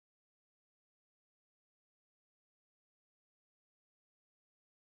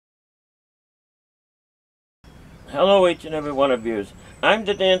Hello each and every one of you. I'm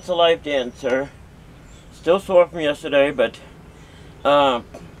the Dance Alive Dancer. Still sore from yesterday, but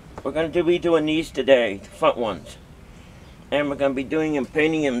we're going to be doing these today, the front ones. And we're going to be doing and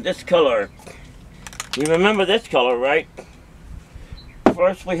painting them this color. You remember this color, right?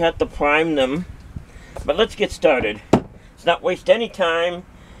 First we have to prime them. But let's get started. Let's not waste any time.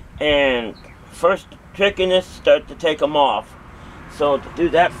 And first trick in this, start to take them off. So to do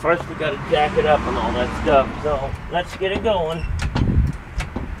that, first we got to jack it up and all that stuff. So let's get it going.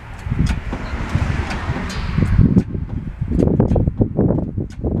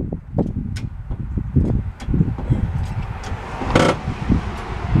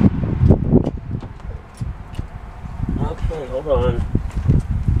 Okay, hold on.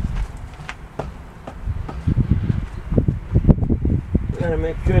 We gotta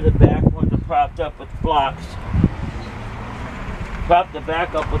make sure the back ones are propped up with blocks. Prop the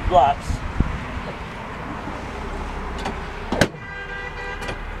back up with blocks.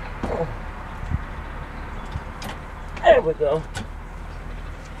 There we go.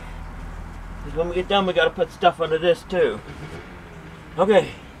 Because when we get done, we got to put stuff under this too. Okay.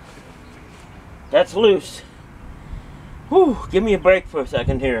 That's loose. Whew, give me a break for a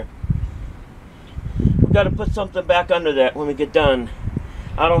second here. We got to put something back under that when we get done.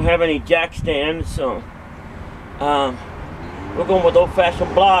 I don't have any jack stands, so we're going with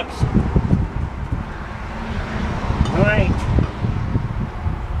old-fashioned blocks. Alright.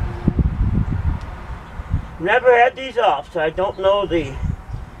 Never had these off, so I don't know the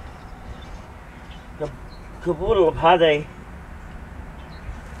caboodle of how they...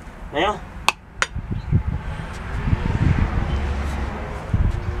 Well...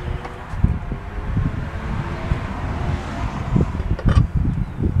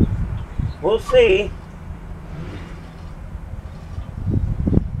 We'll see.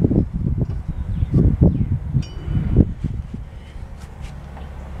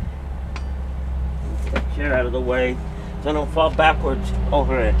 Chair out of the way so I don't fall backwards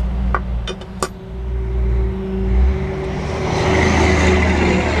over it.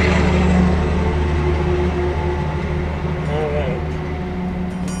 Alright.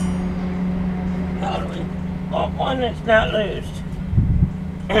 How do we... Oh, one that's not loose.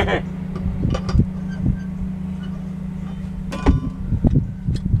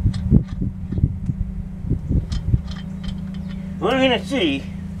 We're going to see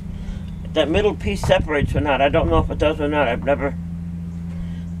if that middle piece separates or not. I don't know if it does or not. I've never...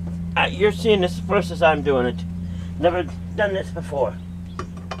 you're seeing this first as I'm doing it. Never done this before.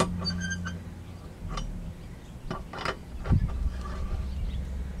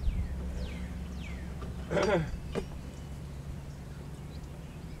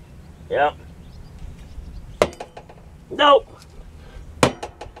 Yep. No!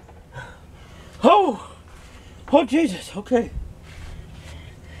 Oh! Oh, Jesus. Okay.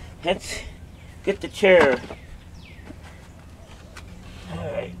 Let's get the chair.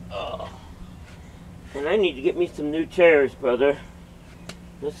 Alright. Oh. And I need to get me some new chairs, brother.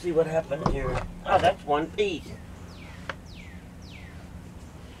 Let's see what happens here. Oh, that's one piece.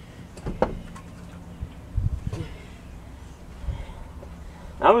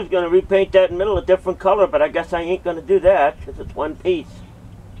 I was going to repaint that in the middle a different color, but I guess I ain't going to do that because it's one piece.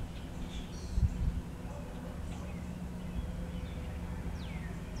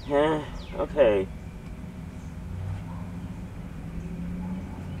 Yeah, okay.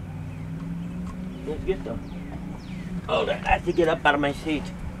 Let's get them. Oh, I have to get up out of my seat.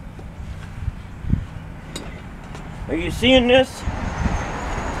 Are you seeing this?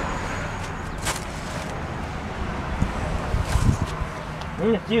 I'm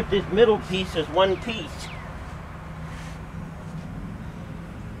going to see if this middle piece is one piece.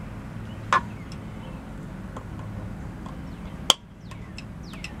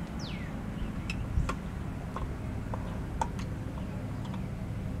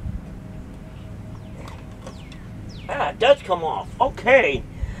 Ah, it does come off. Okay.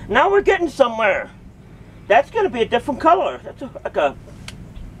 Now we're getting somewhere. That's going to be a different color. That's like a...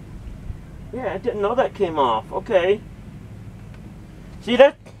 Yeah, I didn't know that came off. Okay. See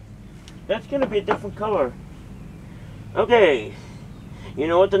that? That's going to be a different color. Okay. You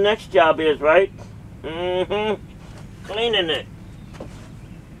know what the next job is, right? Mm-hmm. Cleaning it.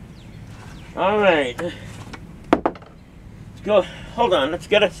 Alright. Let's go. Hold on. Let's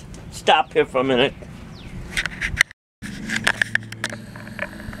get a stop here for a minute.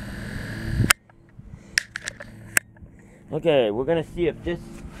 Okay, we're going to see if this...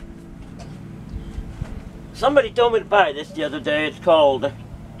 Somebody told me to buy this the other day. It's called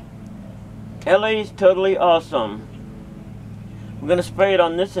LA's Totally Awesome. I'm going to spray it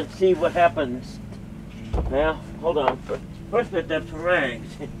on this and see what happens. Well, hold on. First picked up some rags.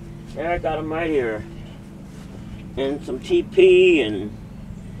 There, I got them right here. And some TP and,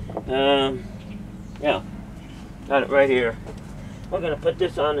 yeah. Got it right here. We're going to put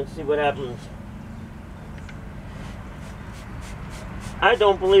this on and see what happens. I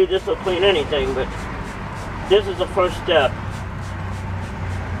don't believe this will clean anything, but this is the first step.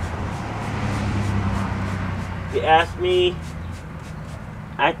 If you ask me,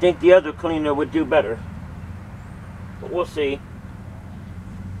 I think the other cleaner would do better. But we'll see.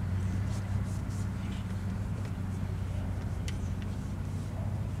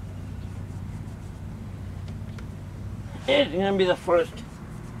 It's going to be the first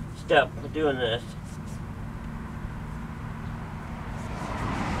step of doing this.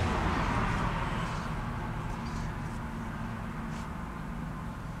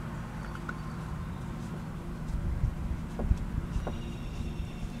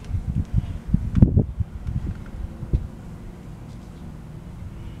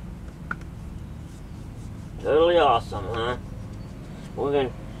 Totally awesome, huh?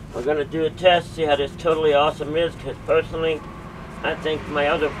 We're gonna do a test, see how this totally awesome is, because personally, I think my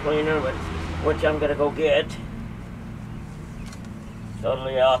other cleaner, which I'm gonna go get,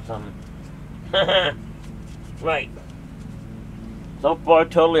 totally awesome. Right. So far,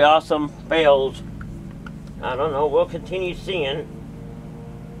 totally awesome fails. I don't know, we'll continue seeing.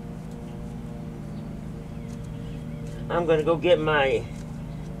 I'm gonna go get my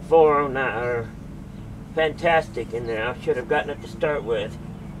 409, or Fantastic in there. I should have gotten it to start with.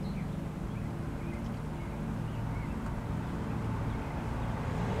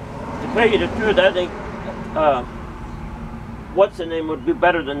 To tell you the truth, I think what's the name would be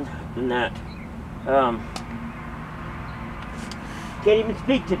better than that. Can't even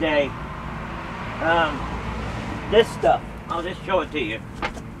speak today. This stuff, I'll just show it to you.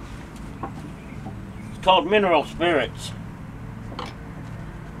 It's called mineral spirits.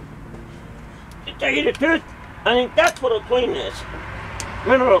 To tell you the truth, I think that's what'll clean this.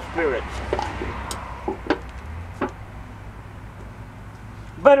 Mineral spirits.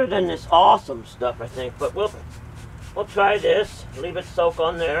 Better than this awesome stuff, I think. But we'll try this. Leave it soak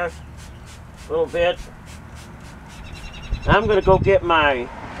on there a little bit. I'm gonna go get my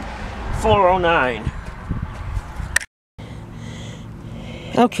 409.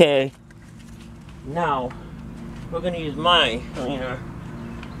 Okay. Now we're gonna use my cleaner,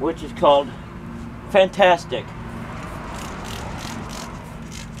 which is called Fantastic.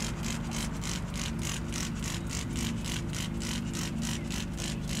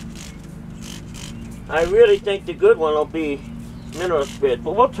 I really think the good one will be mineral spirit,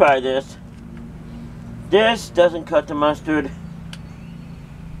 but we'll try this. This doesn't cut the mustard.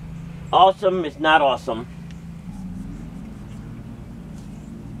 Awesome is not awesome.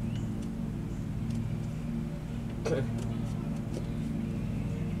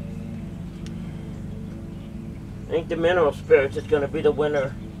 I think the mineral spirits is going to be the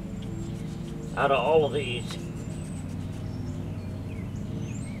winner out of all of these.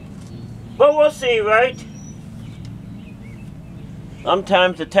 But we'll see, right?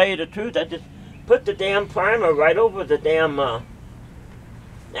 Sometimes, to tell you the truth, I just put the damn primer right over the damn, nah,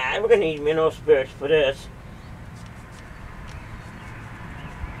 we're going to need mineral spirits for this.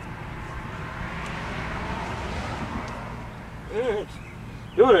 It's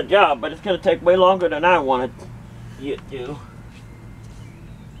doing a job, but it's going to take way longer than I wanted it to.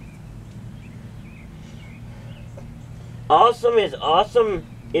 Awesome is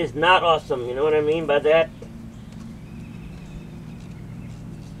not awesome. You know what I mean by that?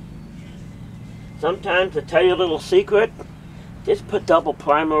 Sometimes, to tell you a little secret, just put double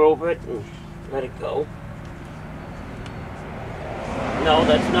primer over it and let it go. No,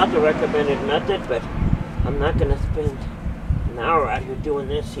 that's not the recommended method, but I'm not going to spend an hour out here doing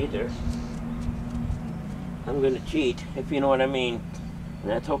this either. I'm going to cheat, if you know what I mean.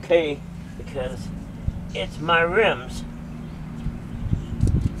 And that's okay, because it's my rims.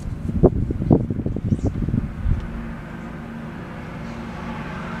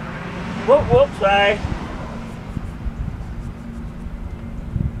 We'll try.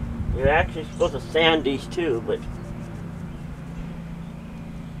 You're actually supposed to sand these too, but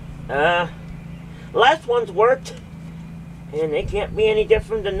last one's worked, and they can't be any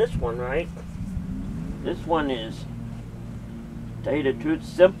different than this one, right? This one is, to tell you the truth,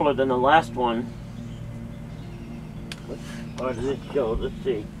 simpler than the last one. What part of this show? Let's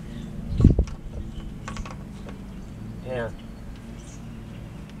see. Yeah.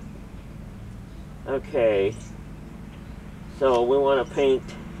 Okay. So we want to paint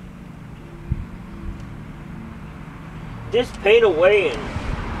this paint away and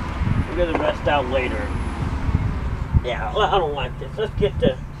figure the rest out later. Yeah, well, I don't like this. Let's get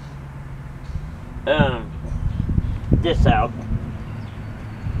the this out.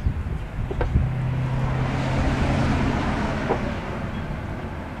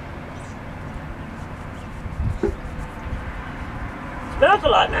 Smells a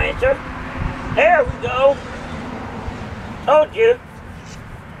lot nicer. There we go. Told you.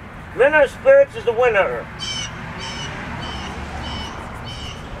 Mineral Spirits is the winner.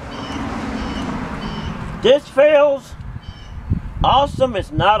 This fails. Awesome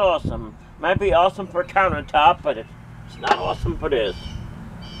is not awesome. Might be awesome for countertop, but it's not awesome for this.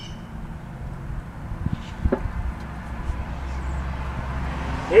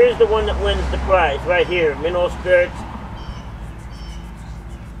 Here's the one that wins the prize right here. Mineral Spirits.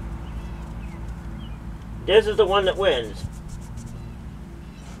 This is the one that wins.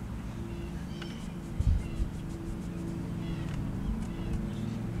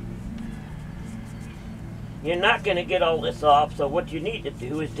 You're not going to get all this off, so what you need to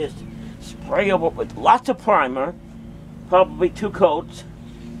do is just spray over with lots of primer, probably 2 coats.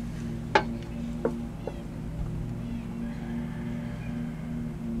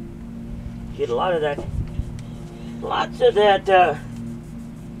 Get a lot of that, lots of that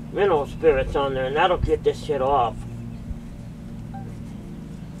mineral spirits on there, and that'll get this shit off.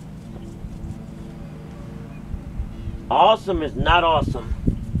 Awesome is not awesome.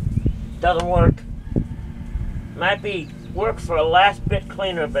 Doesn't work. Might be work for a last bit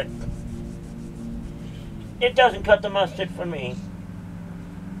cleaner, but it doesn't cut the mustard for me.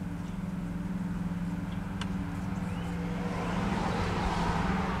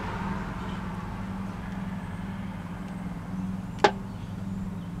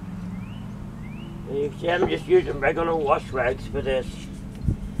 You see, I'm just using regular wash rags for this.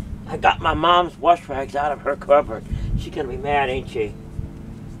 I got my mom's wash rags out of her cupboard. She's gonna be mad, ain't she?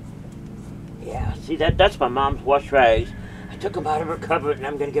 Yeah, see, that's my mom's wash rags. I took them out of her cupboard and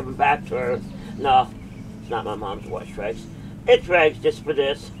I'm gonna give them back to her. No, it's not my mom's wash rags. It's rags just for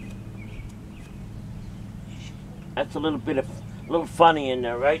this. That's a little funny in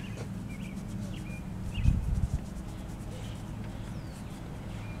there, right?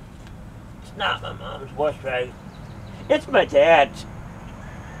 It's not my mom's wash rags. It's my dad's.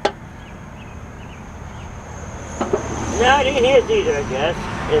 No, it ain't his either, I guess,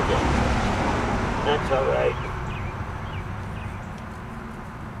 is it? That's all right.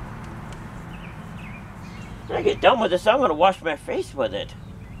 When I get done with this, I'm going to wash my face with it.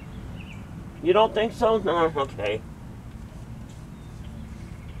 You don't think so? No? Okay.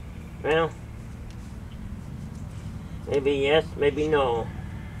 Well, maybe yes, maybe no.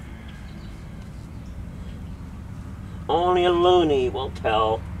 Only a loony will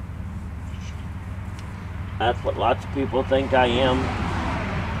tell. That's what lots of people think I am.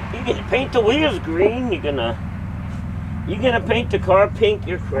 You're gonna paint the wheels green, you're gonna paint the car pink,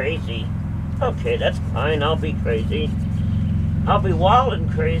 you're crazy. Okay, that's fine, I'll be crazy. I'll be wild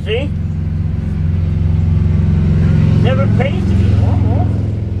and crazy. Never painted before.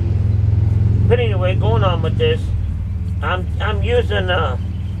 But anyway, going on with this, I'm using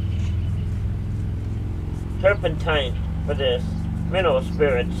turpentine for this, mineral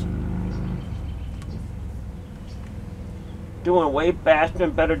spirits. Doing a way faster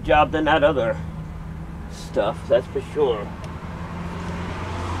and better job than that other stuff, that's for sure.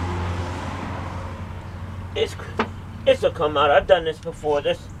 This will come out. I've done this before.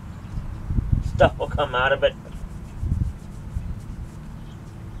 This stuff will come out of it.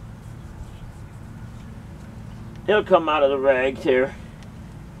 It'll come out of the rags here.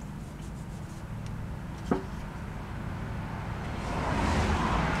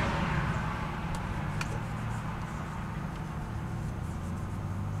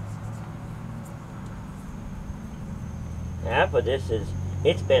 Half of this is,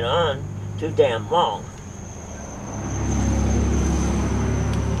 it's been on too damn long.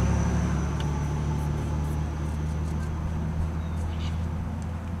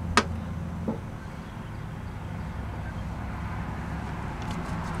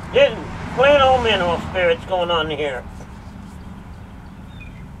 There's plain old mineral spirits going on here.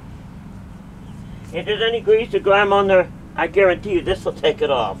 If there's any grease or grime on there, I guarantee you this will take it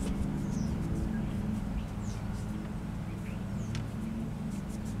off.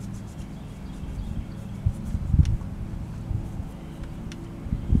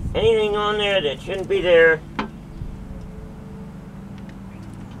 Anything on there that shouldn't be there,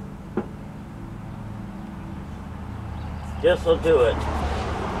 this will do it.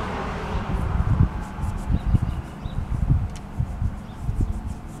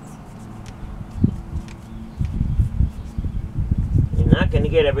 You're not going to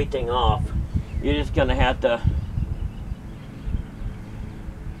get everything off. You're just going to have to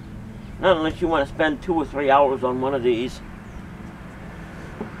Not unless you want to spend 2 or 3 hours on one of these.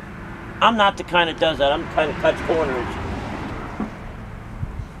 I'm not the kind that does that. I'm the kind that cuts corners.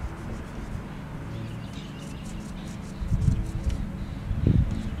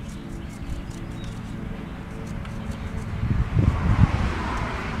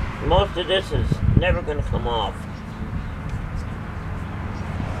 Most of this is never going to come off.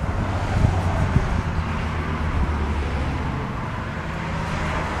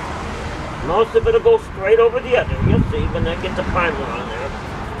 Most of it will go straight over the other. You'll see when I get the primer on there.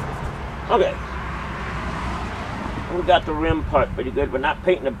 Okay. We got the rim part pretty good. We're not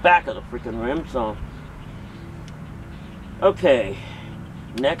painting the back of the freaking rim, so. Okay.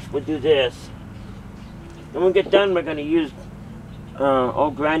 Next we'll do this. When we get done, we're going to use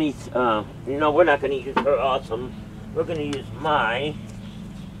old Granny's, you know, we're not going to use her awesome. We're going to use my,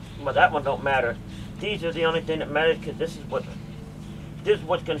 but that one don't matter. These are the only thing that matters because this is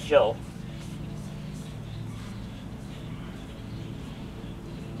what's going to show.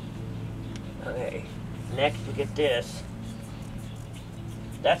 Okay, next we get this.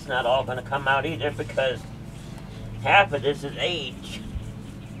 That's not all going to come out either because half of this is age.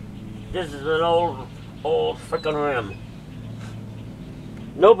 This is an old freaking rim.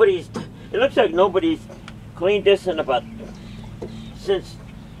 It looks like nobody's cleaned this in about, since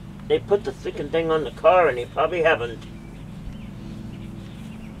they put the freaking thing on the car, and they probably haven't.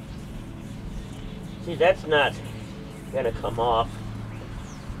 See, that's not gonna come off.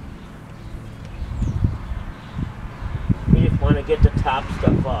 You just want to get the top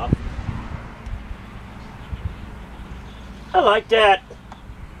stuff off. I like that.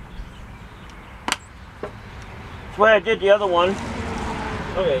 That's why I did the other one.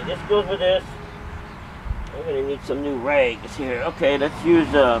 Okay, this goes with this. I'm gonna need some new rags here. Okay, let's use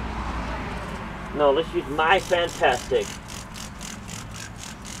let's use My Fantastic.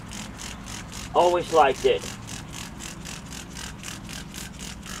 Always liked it.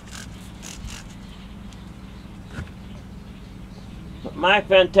 But My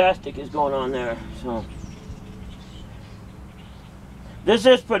Fantastic is going on there, so. This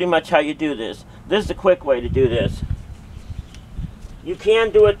is pretty much how you do this. This is the quick way to do this. You can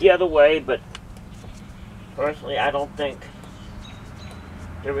do it the other way, but personally I don't think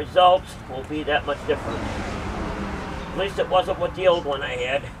the results will be that much different. At least it wasn't with the old one I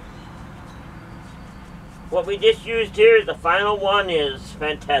had. What we just used here, the final one, is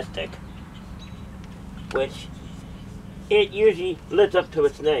Fantastic, which it usually lives up to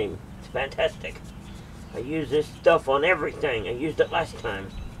its name. It's fantastic. I use this stuff on everything. I used it last time.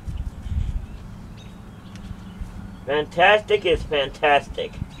 Fantastic is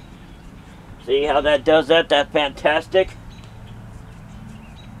fantastic. See how that does that? That fantastic?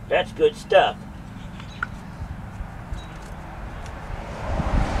 That's good stuff.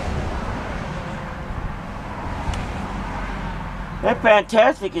 That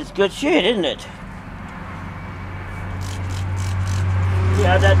fantastic is good shit, isn't it? See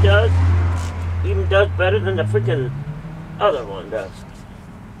how that does? Even does better than the freaking other one does.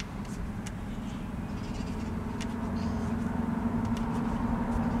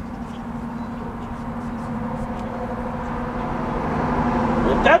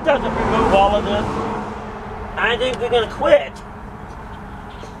 If that doesn't remove all of this, I think we're gonna quit.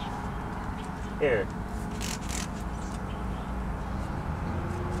 Here.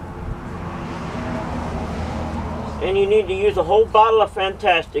 And you need to use a whole bottle of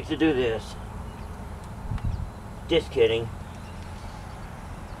Fantastic to do this. Just kidding.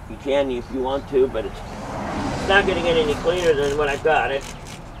 You can if you want to, but it's not going to get any cleaner than what I got it.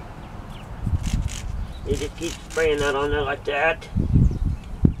 You just keep spraying that on there like that.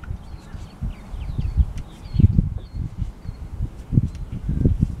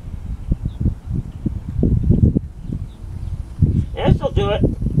 This'll do it.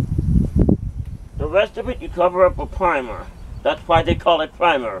 The rest of it you cover up with primer. That's why they call it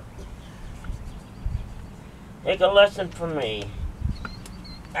primer. Take a lesson from me.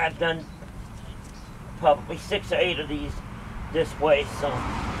 I've done probably 6 or 8 of these this way, so.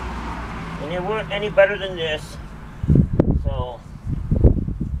 And they weren't any better than this. So,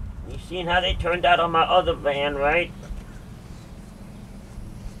 you've seen how they turned out on my other van, right?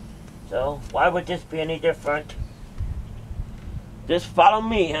 So, why would this be any different? Just follow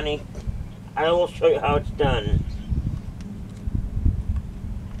me, honey. I will show you how it's done.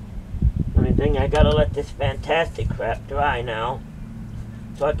 Only thing, I gotta let this Fantastic crap dry now,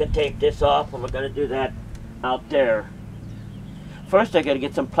 so I can take this off, and we're gonna do that out there. First, I gotta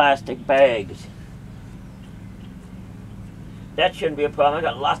get some plastic bags. That shouldn't be a problem. I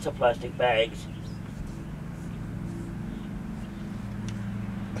got lots of plastic bags.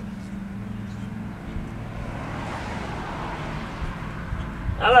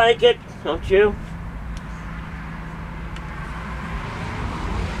 I like it, don't you?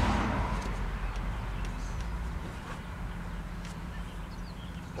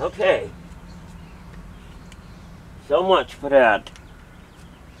 Okay. So much for that.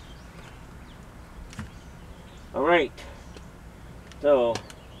 Alright. So,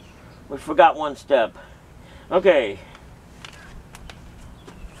 we forgot one step. Okay.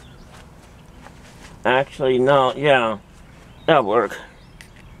 Actually, no, yeah. That'll work.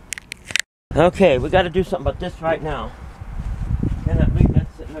 Okay, we gotta do something about this right now. Cannot leave that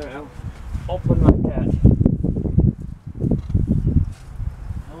sitting there open like that.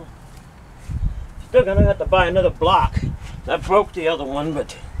 Oh. Still gonna have to buy another block. I broke the other one,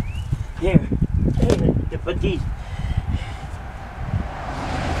 but here. But these.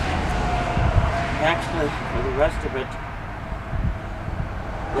 Actually, for the rest of it,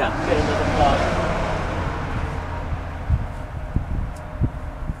 yeah, get another block.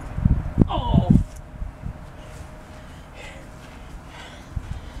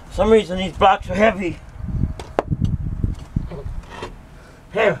 For some reason these blocks are heavy.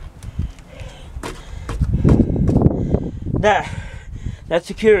 Here. That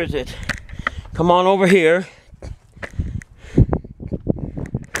secures it. Come on over here.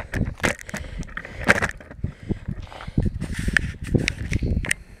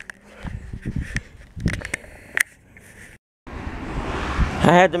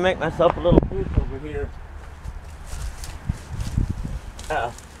 I had to make myself a little booth over here.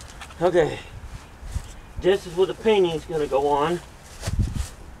 Okay. This is where the painting is going to go on.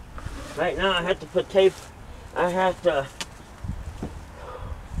 Right now I have to put tape. I have to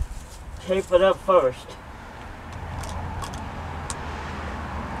tape it up first.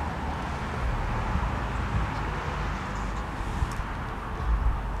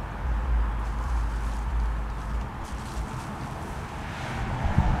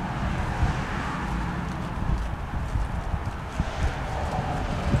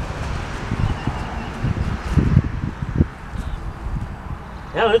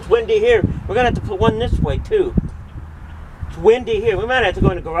 Now it's windy here. We're gonna have to put one this way too. It's windy here. We might have to go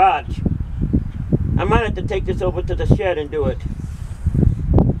in the garage. I might have to take this over to the shed and do it.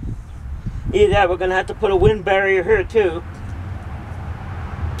 Either that, we're gonna have to put a wind barrier here too.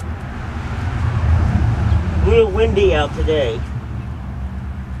 A little windy out today.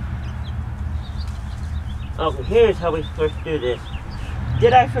 Okay, here's how we first do this.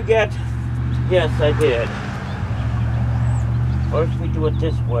 Did I forget? Yes, I did. First we do it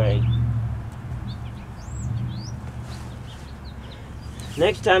this way.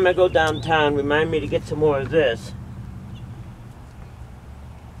 Next time I go downtown, remind me to get some more of this.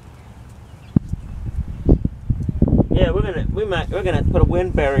 Yeah, we're gonna put a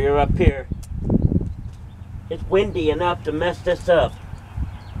wind barrier up here. It's windy enough to mess this up.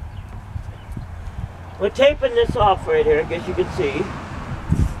 We're taping this off right here, I guess you can see.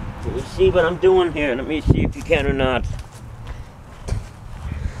 Can you see what I'm doing here? Let me see if you can or not.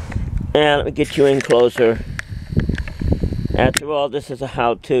 And let me get you in closer. After all, this is a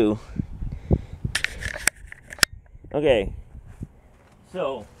how-to. Okay.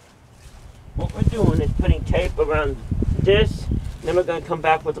 So, what we're doing is putting tape around this, then we're going to come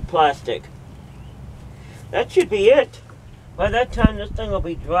back with the plastic. That should be it. By that time, this thing will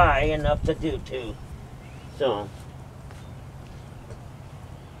be dry enough to do too. So,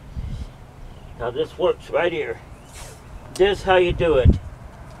 now this works right here. This is how you do it.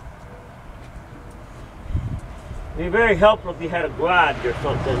 It'd be very helpful if you had a garage or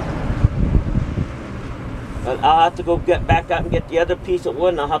something. But I'll have to go get back out and get the other piece of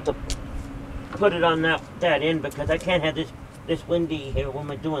wood, and I'll have to put it on that end because I can't have this windy here when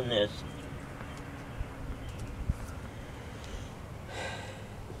we're doing this.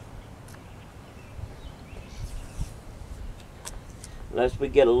 Unless we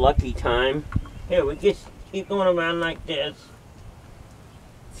get a lucky time. Here, we just keep going around like this.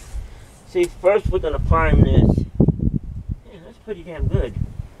 See, first we're going to prime this. Yeah, that's pretty damn good, to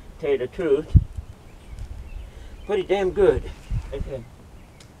tell you the truth. Pretty damn good. Okay.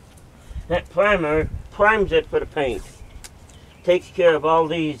 That primer primes it for the paint. Takes care of all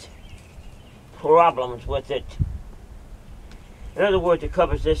these problems with it. In other words, it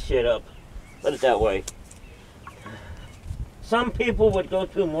covers this shit up. Put it that way. Some people would go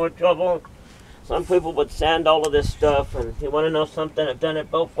through more trouble. Some people would sand all of this stuff, and you want to know something? I've done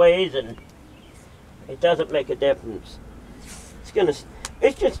it both ways, and it doesn't make a difference.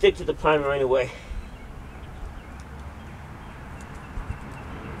 It's just stick to the primer anyway.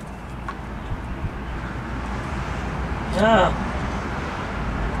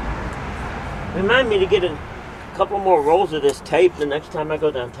 Remind me to get a couple more rolls of this tape the next time I go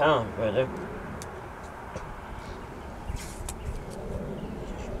downtown, brother.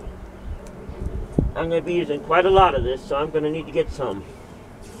 I'm going to be using quite a lot of this, so I'm going to need to get some.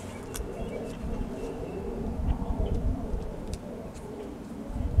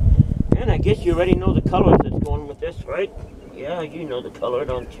 And I guess you already know the colors that's going with this, right? Yeah, you know the color,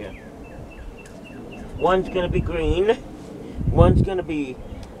 don't you? One's going to be green. One's going to be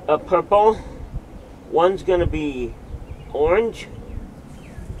purple. One's going to be orange.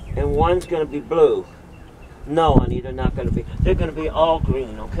 And one's going to be blue. No, honey, they're not going to be. They're going to be all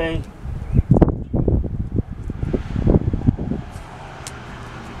green, okay?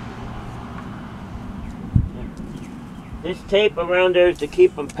 This tape around there is to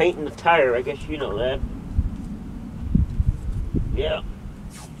keep them painting the tire. I guess you know that. Yeah.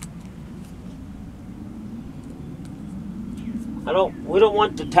 We don't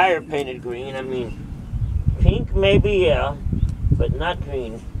want the tire painted green. I mean, pink maybe, yeah, but not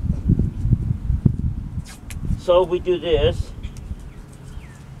green. So we do this.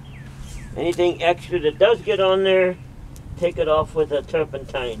 Anything extra that does get on there, take it off with a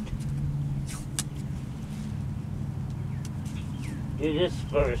turpentine. Do this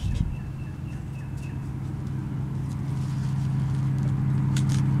first.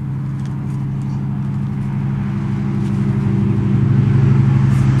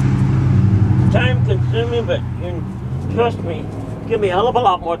 Time consuming, but trust me, it's gonna be a hell of a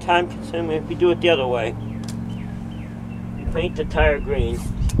lot more time consuming if you do it the other way. You paint the tire green,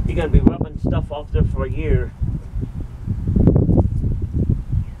 you're gonna be rubbing stuff off there for a year.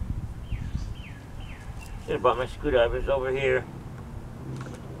 Should have brought my screwdrivers over here.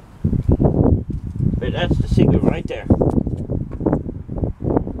 But that's the secret right there.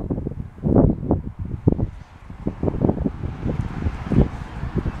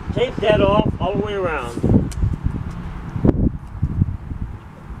 Tape that off all the way around.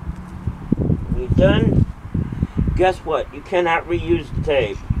 When you're done, guess what? You cannot reuse the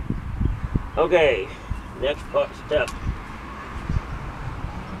tape. Okay, next step.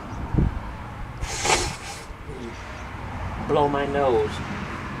 Blow my nose.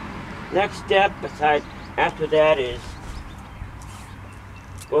 Next step, after that, is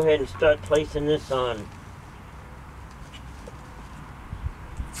go ahead and start placing this on.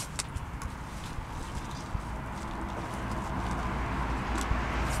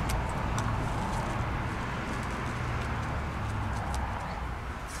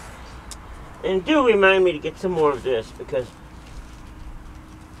 And do remind me to get some more of this, because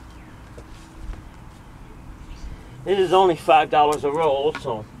this is only $5 a roll,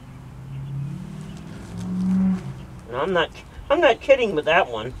 so. And I'm not kidding with that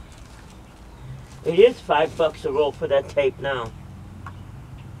one. It is $5 a roll for that tape now.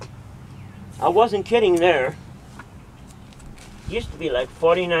 I wasn't kidding there. It used to be like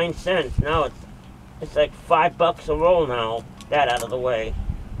 49 cents. Now it's like $5 a roll now. That out of the way.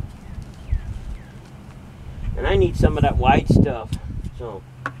 And I need some of that white stuff. So.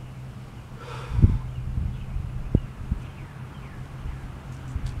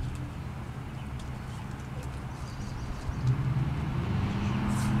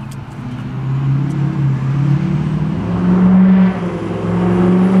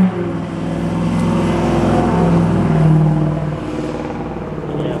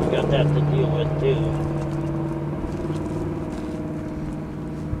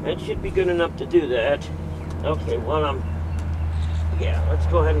 Should be good enough to do that. Okay, let's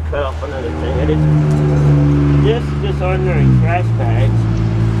go ahead and cut off another thing. This is just ordinary trash bags.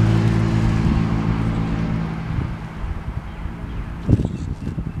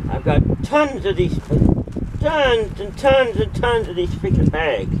 I've got tons of these, tons and tons and tons of these freaking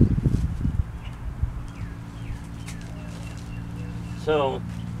bags. So,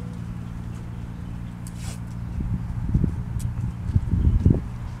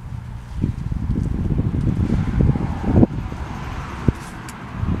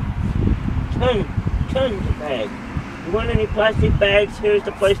 tons of bags. You want any plastic bags? Here's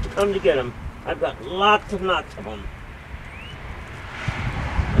the place to come to get them. I've got lots and lots of them.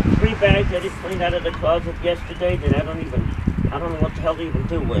 3 bags I just cleaned out of the closet yesterday that I don't know what the hell to even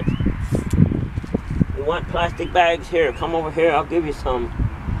do with. You want plastic bags? Here, come over here, I'll give you some.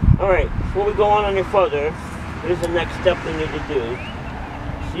 Alright, before we go on any further, here's the next step we need to do.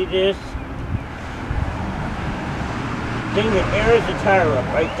 See this? Thing that airs the tire up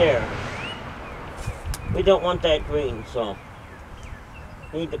right there. We don't want that green, so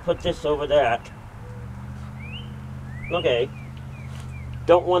need to put this over that. Okay.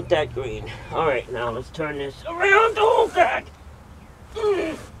 Don't want that green. Alright, now let's turn this around to hold that.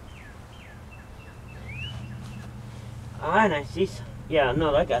 Ah, and I see. Yeah,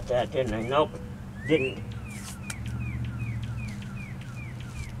 no, I got that, didn't I? Nope, didn't.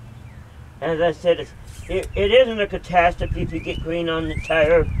 As I said, it isn't a catastrophe if you get green on the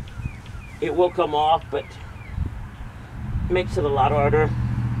tire. It will come off, but it makes it a lot harder.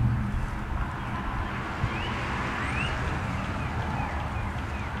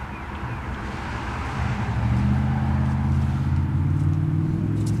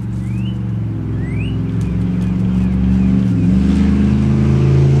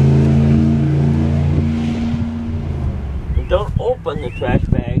 Don't open the trash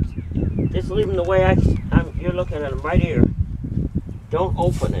bags. Just leave them the way you're looking at them right here. Don't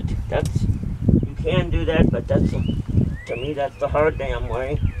open it. You can do that, but to me, that's the hard damn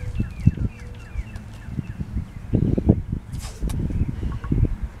way.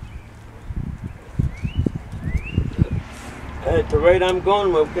 At the rate I'm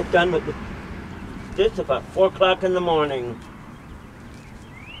going, we'll get done with this about 4 o'clock in the morning.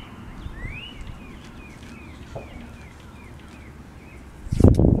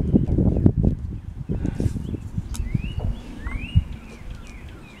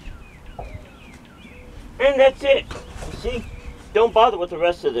 And that's it. You see? Don't bother with the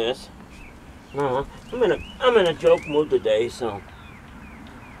rest of this. No, I'm in a joke mood today, so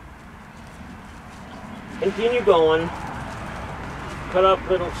continue going. Cut up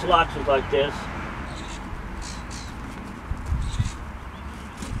little slotches like this.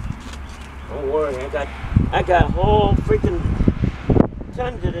 Don't worry, I got whole freaking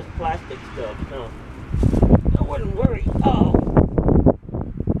tons of this plastic stuff, so I wouldn't worry. Oh.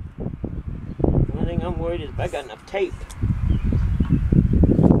 I'm worried if I got enough tape.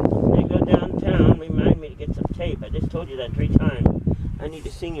 When I go downtown, remind me to get some tape. I just told you that 3 times. I need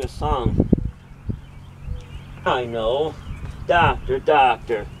to sing you a song. I know. Doctor,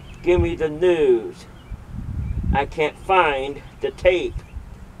 doctor, give me the news. I can't find the tape.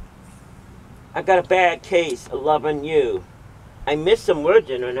 I got a bad case of loving you. I missed some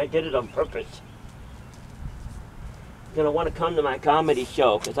words in there and I did it on purpose. You're going to want to come to my comedy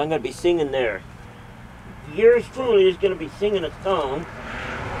show because I'm going to be singing there. Yours truly is going to be singing a song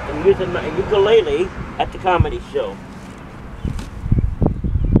and using my ukulele at the comedy show.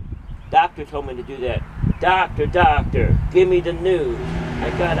 Doctor told me to do that. Doctor, doctor, give me the news.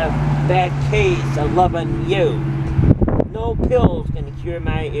 I got a bad case of loving you. No pills can cure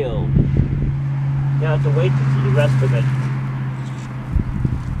my ill. Now I have to wait to see the rest of it.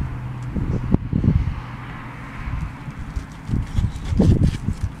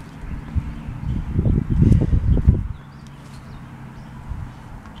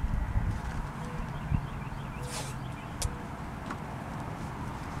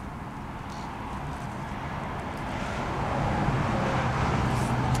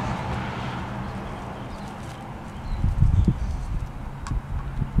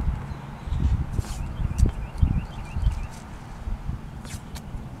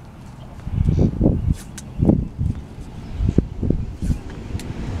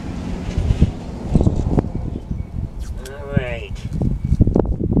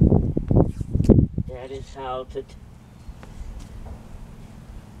 Salted.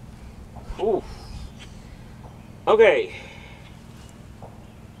 Ooh. Okay.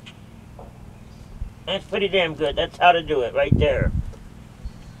 That's pretty damn good. That's how to do it right there.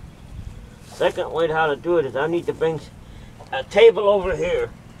 Second way to how to do it is I need to bring a table over here.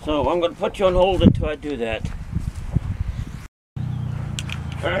 So I'm going to put you on hold until I do that.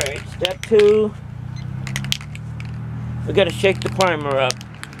 Alright, step 2. We got to shake the primer up.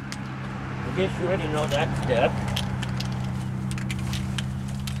 I guess you already know that step.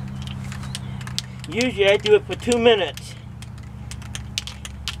 Usually I do it for 2 minutes.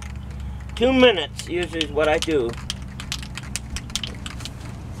 2 minutes usually is what I do.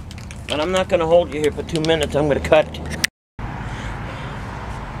 But I'm not going to hold you here for 2 minutes. I'm going to cut.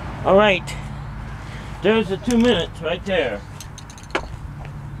 Alright. There's the 2 minutes right there.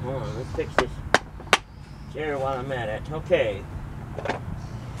 Hold on, let's fix this chair while I'm at it. Okay.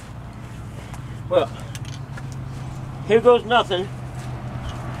 Well, here goes nothing.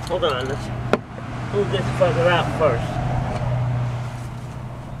 Hold on, let's move this further out first.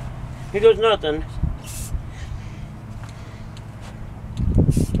 Here goes nothing.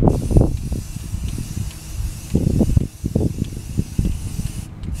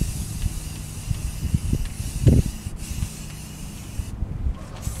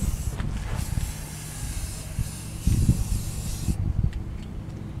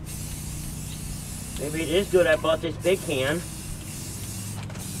 Maybe it is good I bought this big can.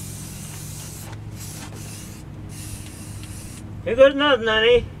 Here goes nothing,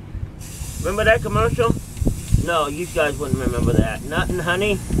 honey. Remember that commercial? No, you guys wouldn't remember that. Nothing,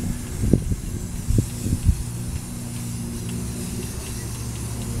 honey?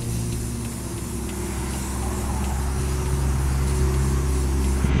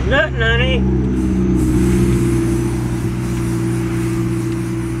 Nothing, honey.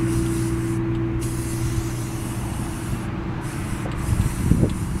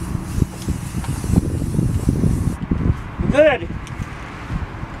 Good.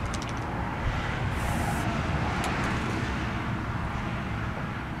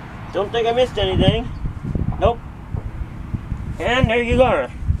 Don't think I missed anything. Nope. And there you are.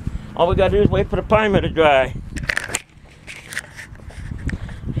 All we gotta do is wait for the primer to dry.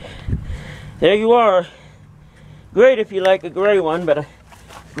 There you are. Great if you like a gray one, but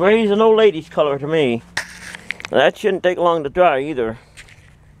gray is an old lady's color to me. That shouldn't take long to dry either.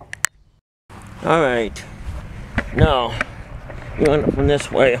 Alright. Now, you want it from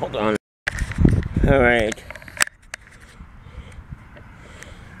this way. Hold on. Alright.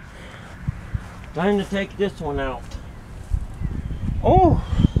 Time to take this one out. Oh!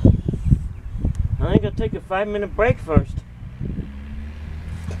 I think I'll take a 5-minute break first.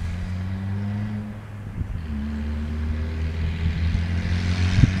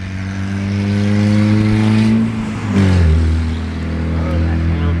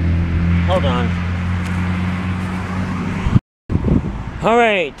 Hold on. All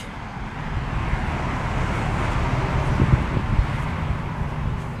right.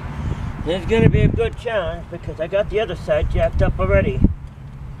 It's going to be a good challenge because I got the other side jacked up already.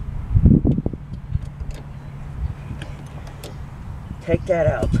 Take that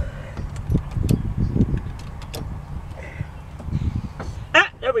out.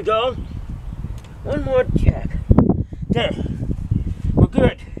 Ah, there we go. One more jack. There. We're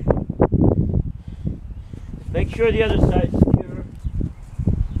good. Make sure the other side's secure.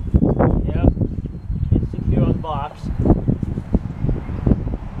 Yep. It's secure on the box.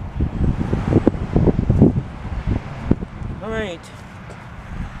 Alright.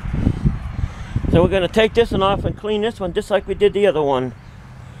 So we're going to take this one off and clean this one just like we did the other one.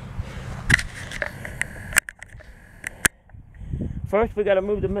 First we got to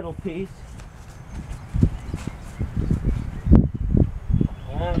move the middle piece.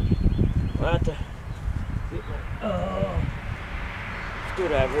 And we'll have to get my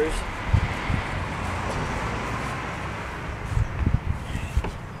screwdrivers.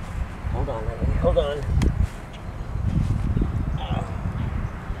 Hold on, Emily, hold on.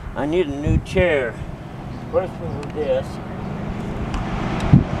 I need a new chair. First we move this.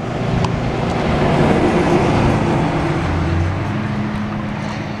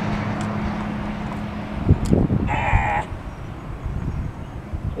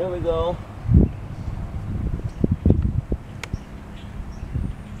 Here we go.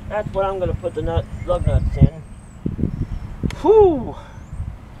 That's what I'm going to put the lug nuts in. Whew!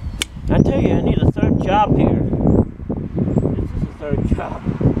 I tell you, I need a third job here. This is the third job.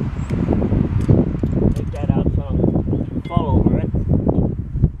 Take that out so I don't fall over it.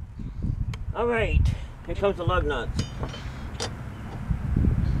 Alright, here comes the lug nuts.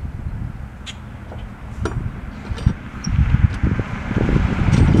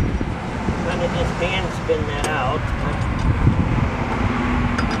 Kind of just hand spin that out.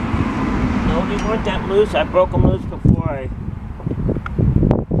 No, these weren't that loose. I broke them loose before I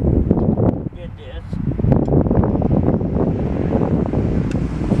did this.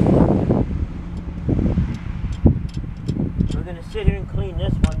 We're going to sit here and clean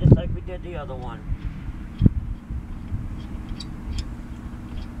this one just like we did the other one.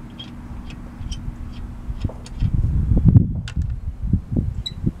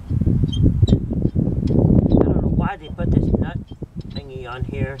 I don't know why they put this nut thingy on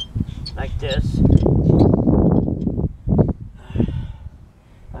here like this.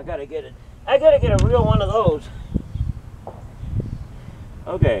 I gotta get a real one of those.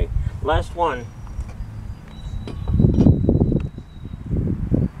 Okay, last one.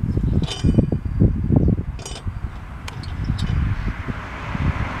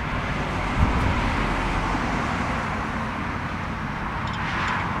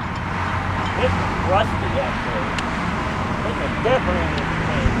 This is rusty actually. This is definitely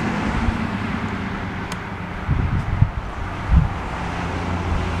paint.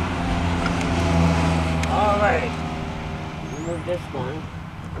 Alright, remove this one.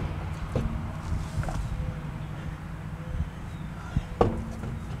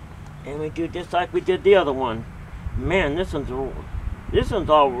 And we do just like we did the other one. Man, this one's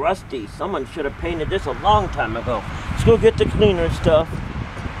all rusty. Someone should have painted this a long time ago. Let's go get the cleaner stuff.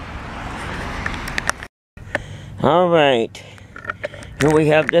 Alright, here we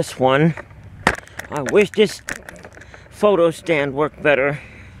have this one. I wish this photo stand worked better.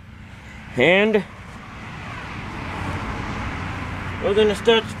 And we're gonna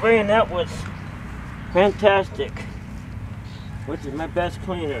start spraying that with Fantastic, which is my best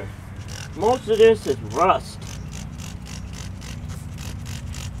cleaner. Most of this is rust.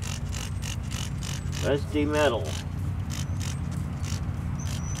 Rusty metal.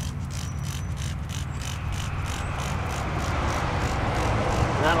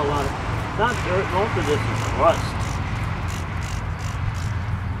 Not a lot of, not dirt, most of this is rust.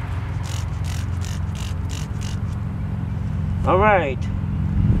 Alright,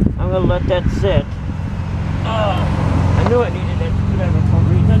 I'm gonna let that sit. I knew I needed that screwdriver for some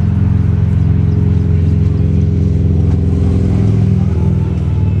reason.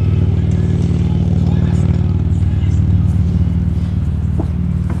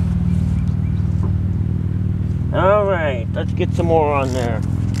 Alright, let's get some more on there.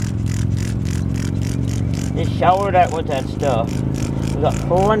 Just shower that with that stuff. We got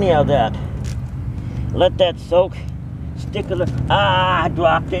plenty of that. Let that soak. Stick a little, I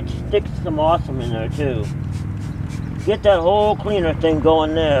dropped it. Stick some awesome in there too. Get that whole cleaner thing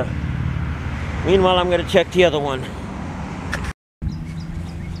going there. Meanwhile, I'm going to check the other one.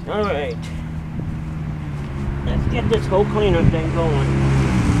 Alright. Let's get this whole cleaner thing going.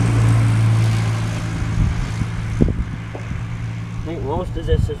 I think most of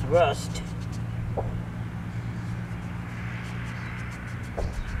this is rust.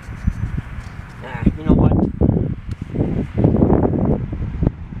 You know what?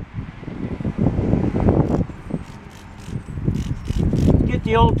 Get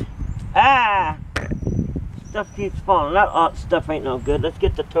the old, stuff keeps falling. That stuff ain't no good. Let's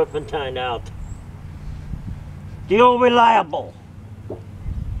get the turpentine out. The old reliable.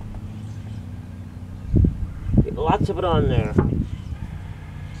 Get lots of it on there.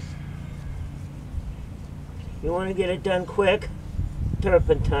 You want to get it done quick?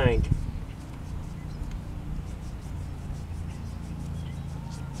 Turpentine.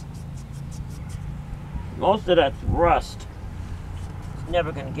 Most of that's rust. It's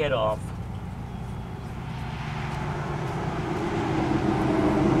never going to get off.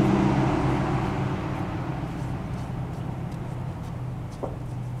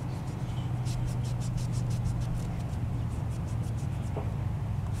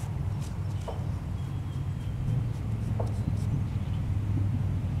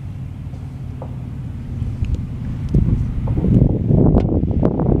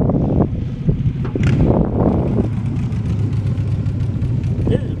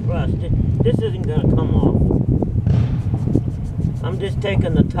 This isn't going to come off. I'm just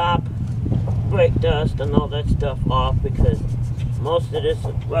taking the top brake dust and all that stuff off because most of this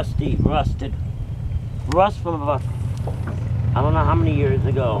is rusted. Rust from about, I don't know how many years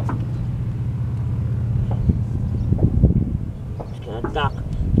ago. It's going to knock,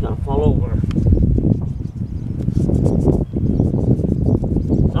 it's going to fall over.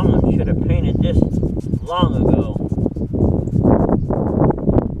 Someone should have painted this long ago.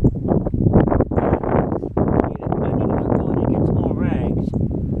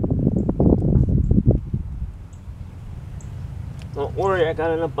 Don't worry, I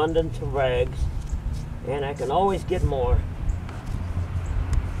got an abundance of rags, and I can always get more.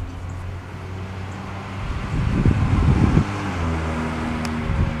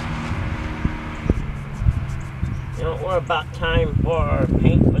 You know, we're about time for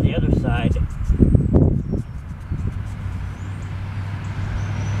paint for the other side.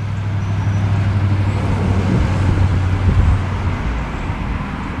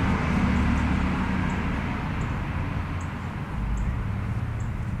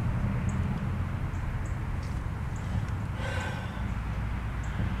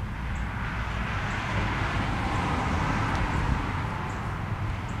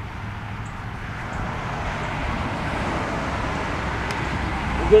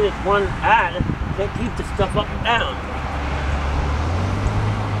 Get it one ad that keep the stuff up and down.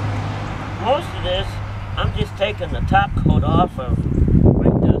 Most of this, I'm just taking the top coat off of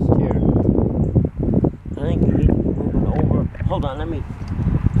brake dust here. I think you need to be moving over. Hold on, let me.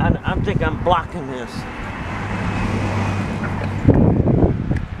 I think I'm blocking this.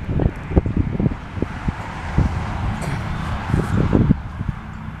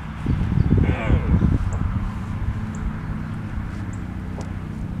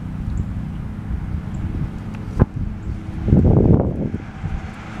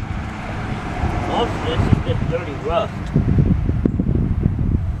 Dirty rust.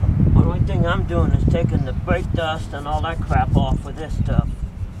 Only thing I'm doing is taking the brake dust and all that crap off with this stuff.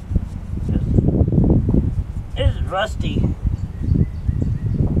 This is rusty.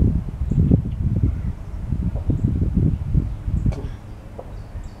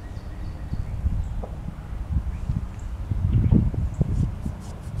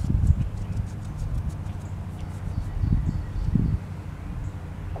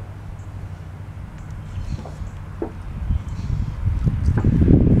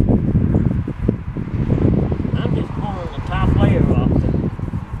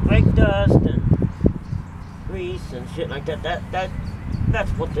 shit like that.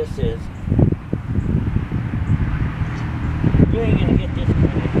 That's what this is. You ain't gonna get this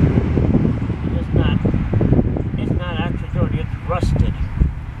clean. It's not actually dirty, it's rusted.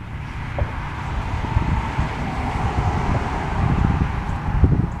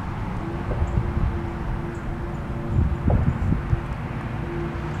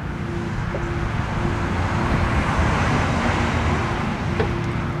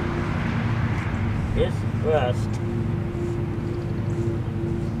 It's rust.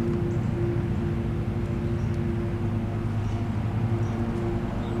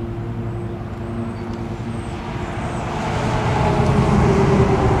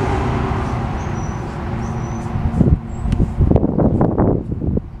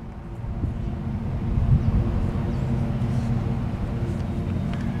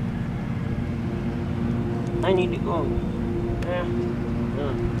 I need to go. Yeah.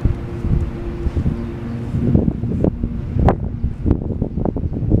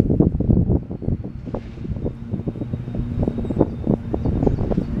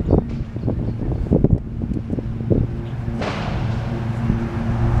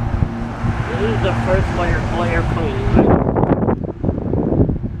 This is the first layer cleaning, right?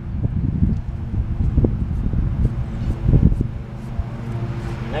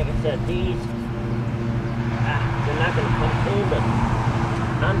 Like I said, these they're not going to come clean, but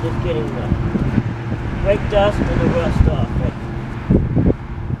I'm just getting the brake dust and the rust off it.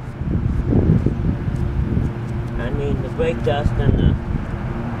 I mean the brake dust and the...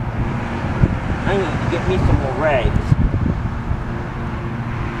 I need to get me some more rags.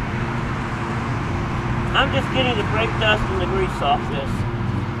 I'm just getting the brake dust and the grease off this.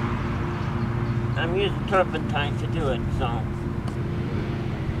 I'm using turpentine to do it, so...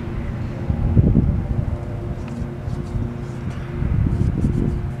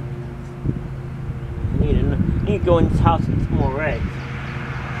 I need to go in this house and get some more rags.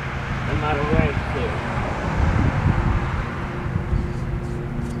 I'm out of rags here.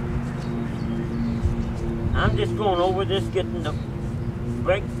 I'm just going over this, getting the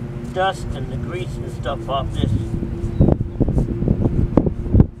brake dust and the grease and stuff off this.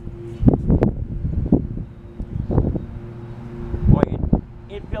 Boy,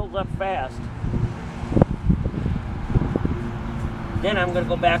 it fills up fast. Then I'm going to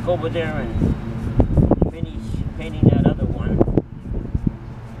go back over there and finish painting that other one.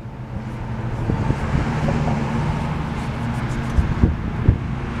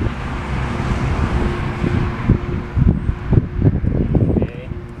 Okay.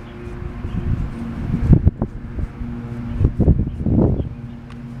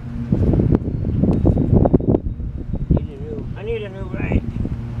 I need a new rag.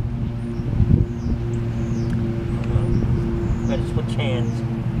 Gotta switch hands.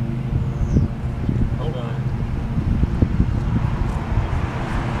 Hold on.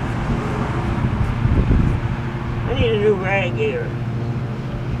 I need a new rag here.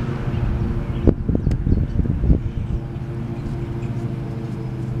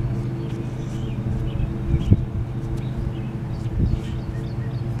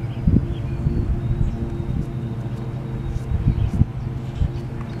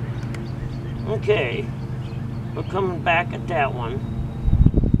 Okay. We're coming back at that one.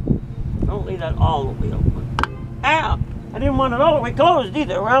 Don't leave that all the way open. Ow! I didn't want it all the way closed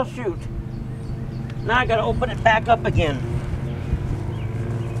either, or else shoot. Now I gotta open it back up again.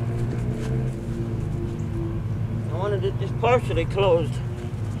 I wanted it just partially closed.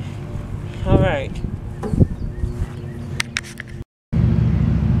 Alright.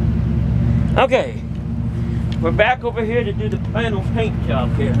 Okay. We're back over here to do the final paint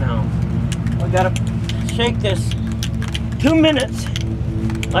job here now. We gotta shake this 2 minutes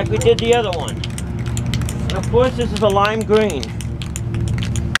like we did the other one. And of course this is a lime green.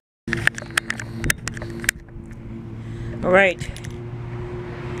 Alright.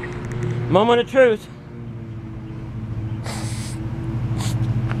 Moment of truth.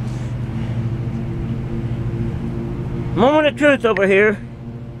 Moment of truth over here.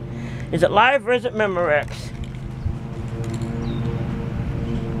 Is it live or is it Memorex?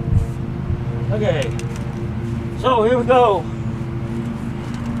 Okay. So here we go.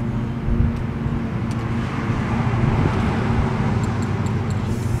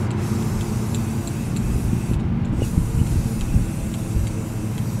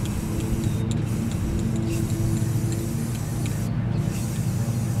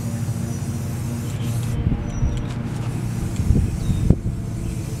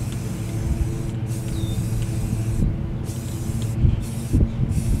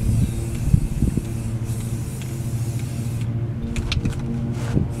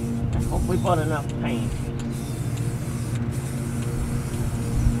 We bought enough paint.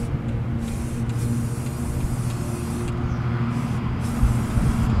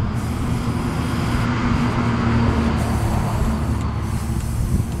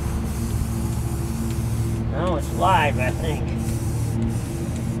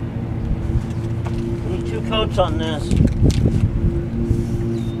 coats on this.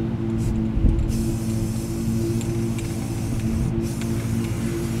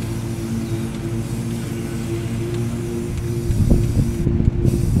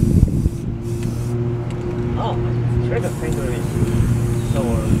 Oh, my trigger finger is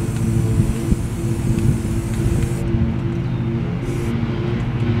sore.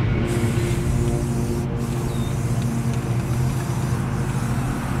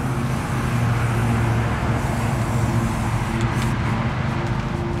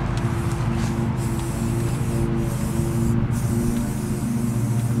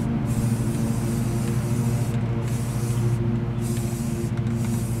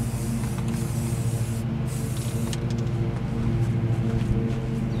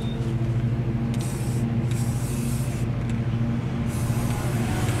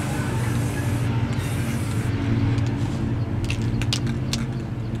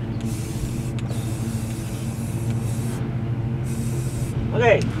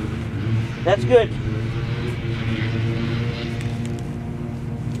 Okay, that's good.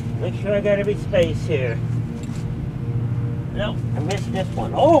 Make sure I got every space here. Nope, I missed this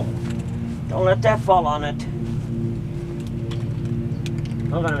one. Oh, don't let that fall on it.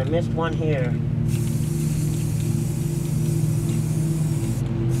 Hold on, I missed one here.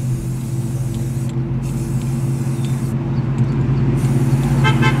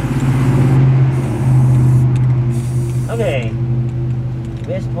 Okay.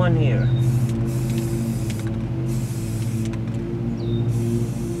 Missed one here.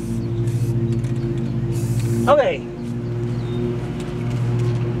 Okay.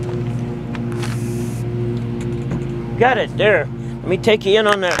 Got it, there. Let me take you in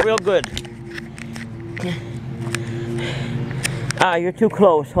on that real good. Ah, you're too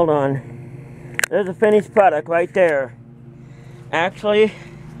close, hold on. There's a finished product right there. Actually,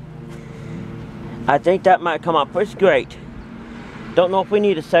 I think that might come up pretty great. Don't know if we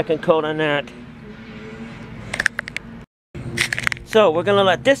need a second coat on that. So we're gonna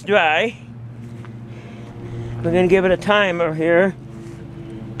let this dry. We're gonna give it a timer here.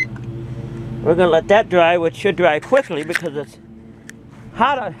 We're gonna let that dry, which should dry quickly because it's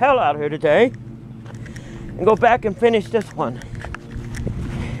hot as hell out here today. And go back and finish this one.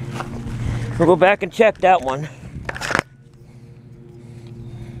 We'll go back and check that one.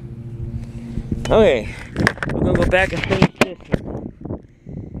 Okay, we're gonna go back and finish this one.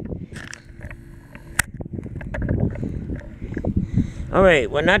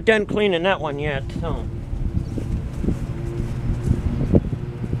 Alright, we're not done cleaning that one yet, so.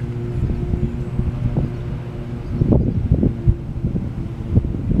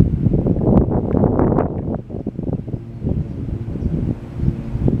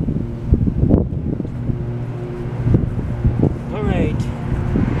 Alright.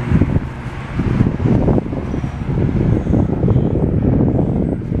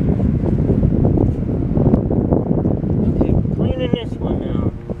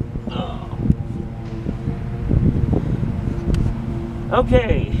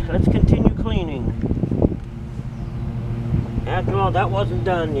 Okay, let's continue cleaning. After all, that wasn't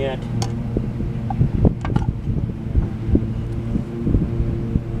done yet.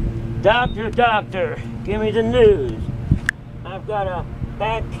 Doctor, give me the news. I've got a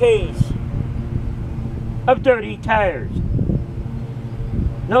bad case of dirty tires.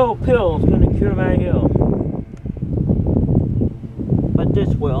 No pill's gonna cure my ill. But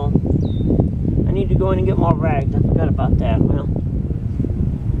this will. I need to go in and get more rags. I forgot about that. Well,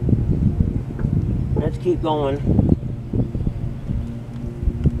 let's keep going.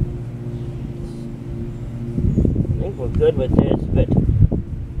 I think we're good with this, but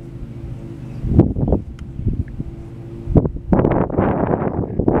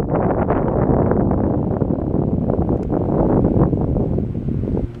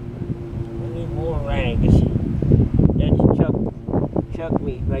we need more rags. That's chuck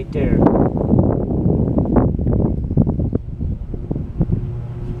meat right there.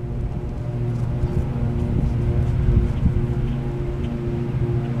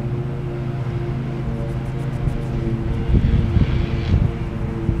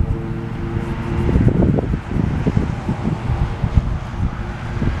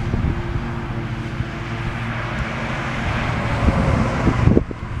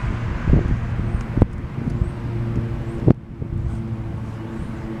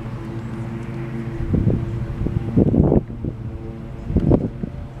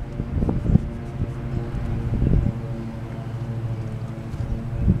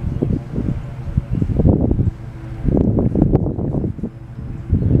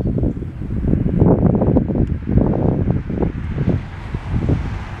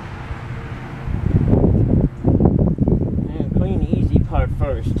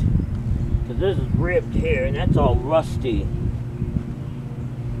 this is ripped here, and that's all rusty.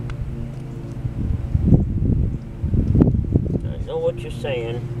 I know what you're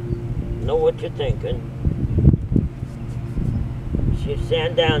saying. Know what you're thinking. Should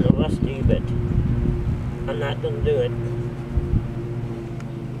sand down the rusty, but I'm not gonna do it.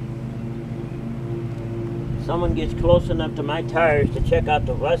 Someone gets close enough to my tires to check out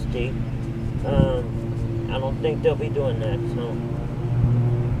the rusty, I don't think they'll be doing that, so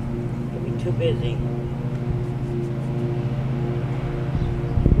they'll be too busy.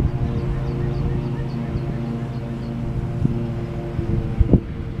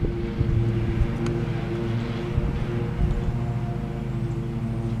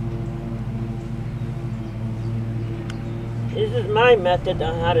 This is my method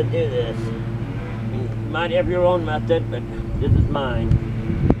on how to do this. You might have your own method, but this is mine.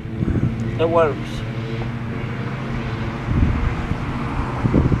 It works.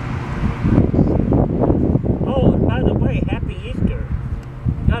 Oh, and by the way, Happy Easter.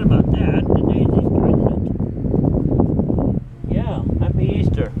 Forgot about that. Today's Easter, isn't it? Yeah, Happy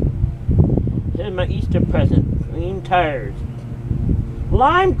Easter. Here's my Easter present. Green tires.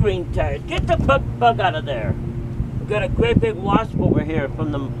 Lime green tires. Get the bug out of there. We've got a great big wasp over here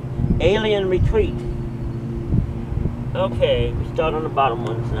from the alien retreat. Okay, we start on the bottom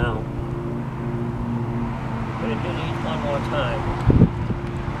ones now. We're gonna do these one more time.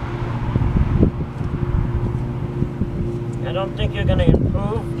 I don't think you're gonna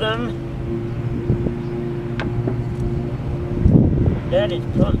improve them. That is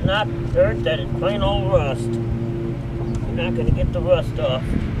not dirt, that is plain old rust. You're not gonna get the rust off.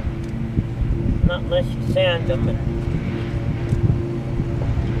 Not unless you sand them.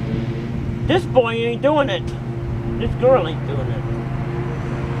 This boy ain't doing it. This girl ain't doing it.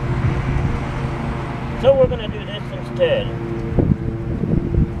 So we're gonna do this instead.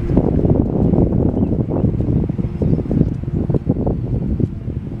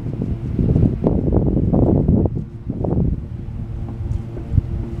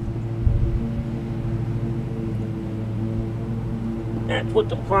 That's what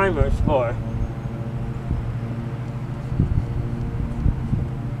the primer is for.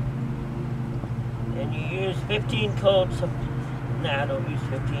 And you use 15 coats of... Nah, I don't use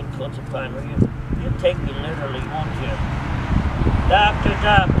 15 coats of primer. You'll take me literally, won't you? Doctor,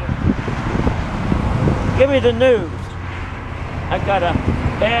 give me the news. I got a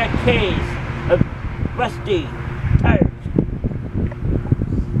bad case of rusty tires.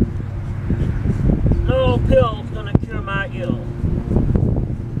 No pill's gonna cure my ill.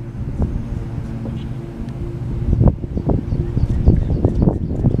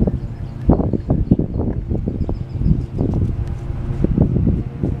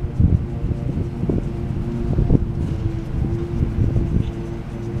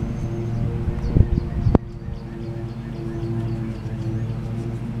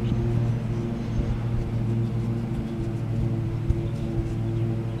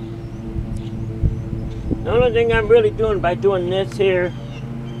 The only thing I'm really doing by doing this here,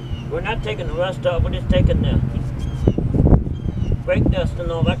 we're not taking the rust off, we're just taking the brake dust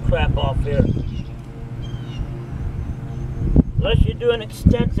and all that crap off here. Unless you do an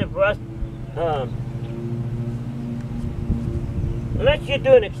extensive unless you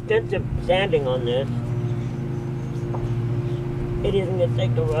do an extensive sanding on this, it isn't going to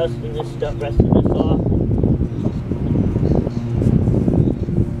take the rust and this stuff, resting this off.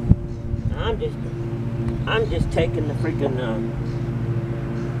 I'm just taking the freaking,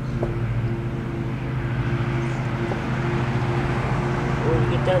 when you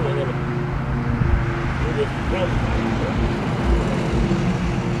get done, you're gonna do this again.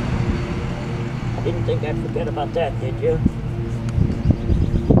 Didn't think I'd forget about that, did you?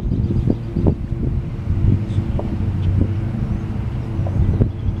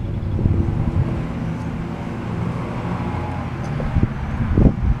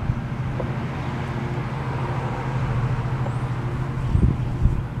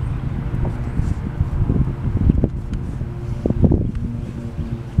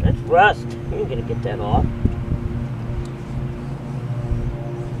 Rust. You ain't gonna get that off.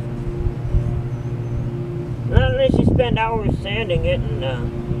 Not unless you spend hours sanding it, and if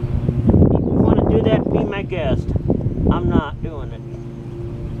you want to do that, be my guest. I'm not doing it.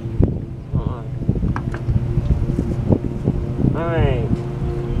 Alright.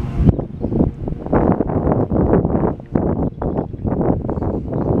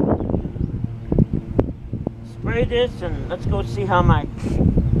 Spray this, and let's go see how my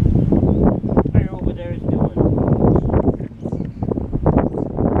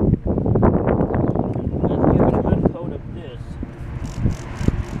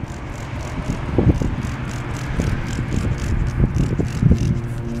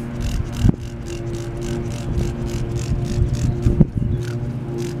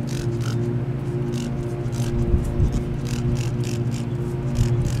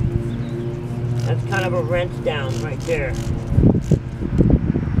wants kind of a wrench down right there.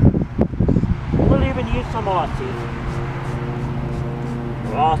 We'll even use some Aussie.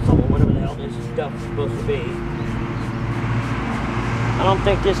 Or awesome, or whatever the hell this stuff is supposed to be. I don't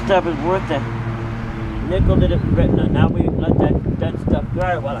think this stuff is worth a nickel that it's written on. Now we let that stuff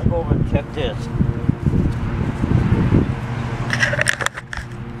dry while I go over and check this.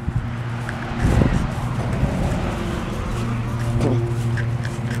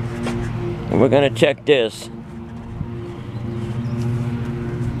 And we're gonna check this.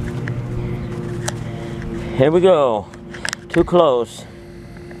 Here we go. Too close.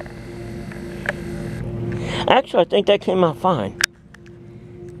 Actually, I think that came out fine.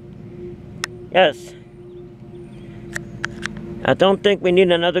 Yes. I don't think we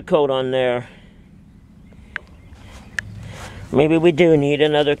need another coat on there. Maybe we do need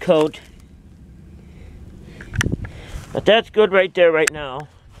another coat. But that's good right there right now.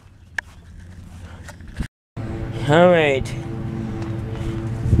 Alright.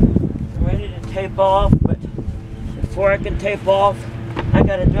 I'm ready to tape off, but before I can tape off, I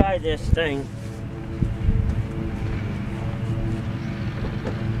gotta dry this thing.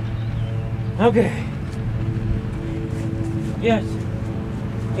 Okay. Yes.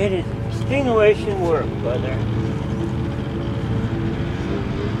 It is extenuation work, brother.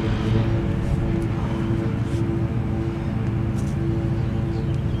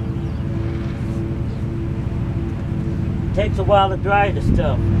 Takes a while to dry the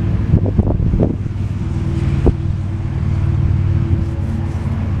stuff.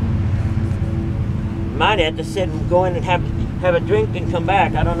 Might have to sit and go in and have a drink and come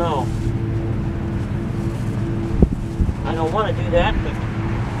back. I don't know. I don't want to do that, but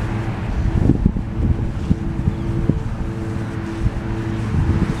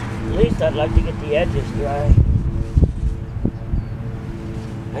at least I'd like to get the edges dry.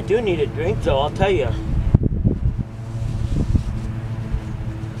 I do need a drink, though, I'll tell you.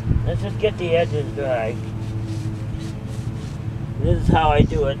 Let's just get the edges dry. This is how I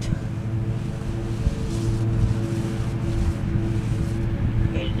do it.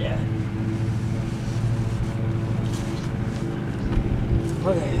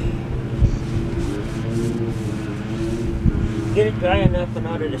 Okay. Get it dry enough in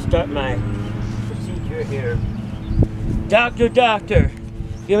order to start my procedure here. Doctor, doctor,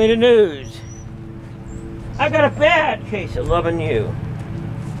 give me the news. I got a bad case of loving you.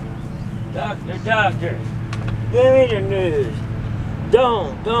 Doctor, doctor, give me the news.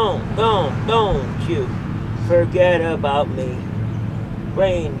 Don't you forget about me.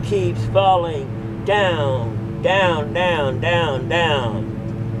 Rain keeps falling down, down, down, down, down.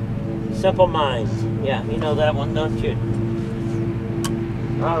 Simple Minds. Yeah, you know that one, don't you?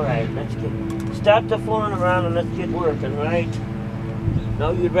 Alright, stop the fooling around and let's get working, right?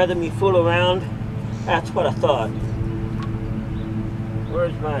 No, you'd rather me fool around? That's what I thought.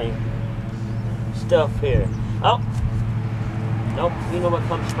 Where's my stuff here? Oh! Nope, you know what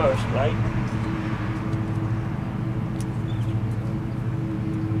comes first, right?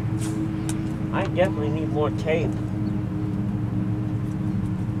 I definitely need more tape.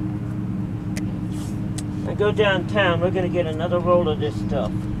 I go downtown, we're gonna get another roll of this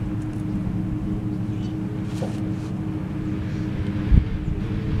stuff.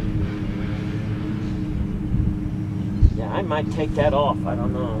 Yeah, I might take that off, I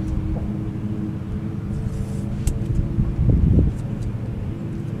don't know.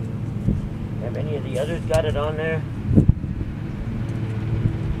 Have any of the others got it on there?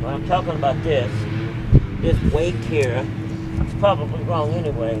 Well, I'm talking about this weight here. It's probably wrong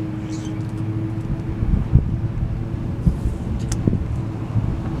anyway.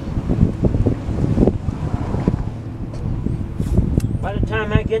 By the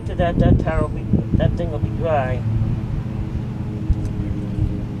time I get to that thing will be dry.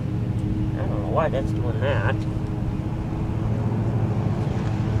 I don't know why that's doing that.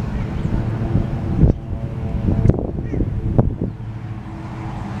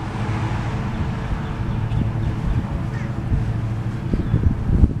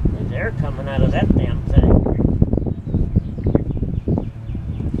 There's air coming out of that damn thing.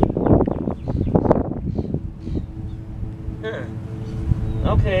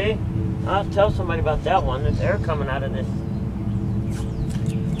 Okay, I'll tell somebody about that one. There's air coming out of this.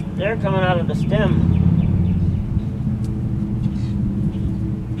 There's air coming out of the stem.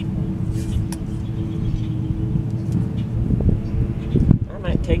 I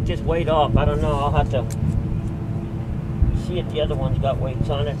might take this weight off. I don't know. I'll have to see if the other one's got weights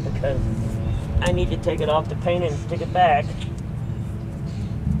on it because I need to take it off the paint and stick it back.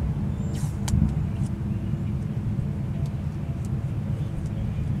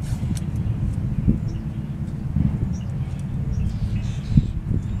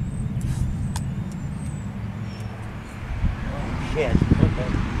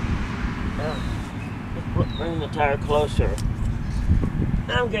 tire closer.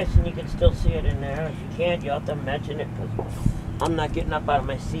 I'm guessing you can still see it in there. If you can't, you'll have to mention it because I'm not getting up out of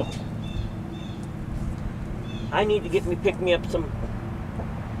my seat. I need to pick me up some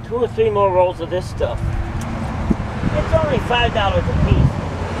 2 or 3 more rolls of this stuff. It's only $5 a piece.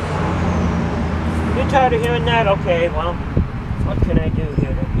 You're tired of hearing that? Okay, well, what can I do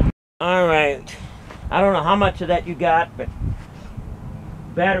here? Alright. I don't know how much of that you got, but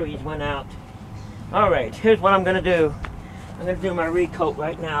batteries went out. Alright, here's what I'm going to do. I'm going to do my recoat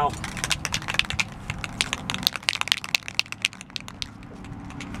right now.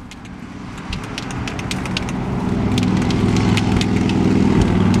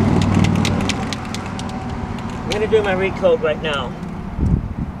 I'm going to do my recoat right now.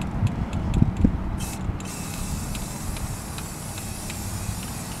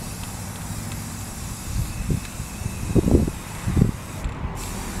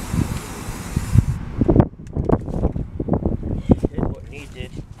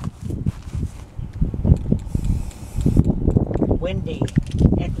 Windy.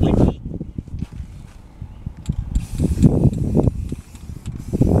 It's windy.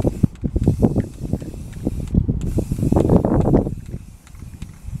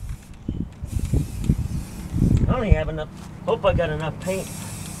 I only have enough. Hope I got enough paint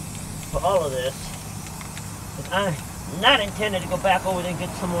for all of this. But I'm not intending to go back over there and get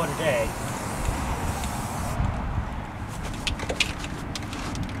some more today.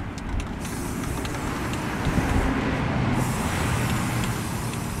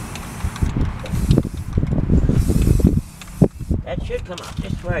 That should come out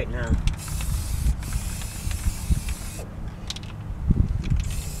just right now.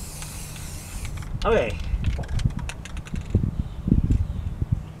 Okay.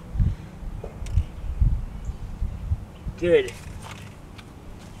 Good.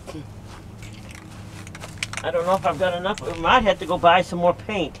 I don't know if I've got enough. I might have to go buy some more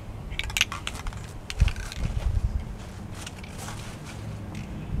paint.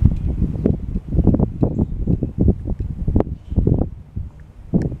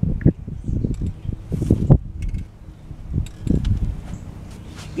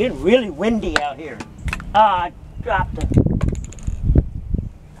 Getting really windy out here. Ah, I dropped it.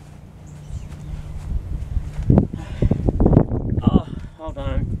 Oh, hold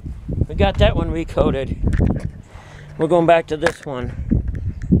on. We got that one recoated. We're going back to this one.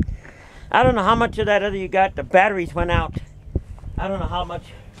 I don't know how much of that other you got. The batteries went out. I don't know how much.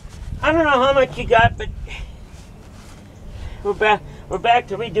 I don't know how much you got, but we're back. We're back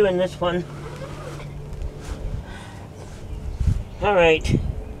to redoing this one. All right.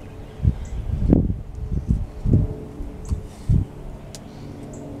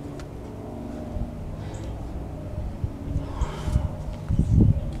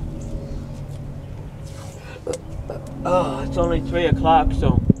 Oh, it's only 3 o'clock,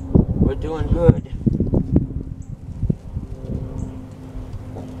 so we're doing good.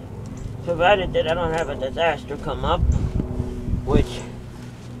 Provided that I don't have a disaster come up, which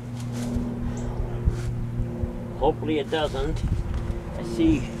hopefully it doesn't. I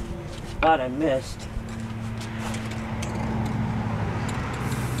see a spot I missed.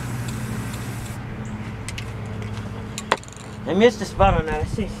 I missed a spot on that. I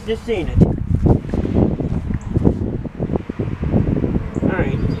just seen it.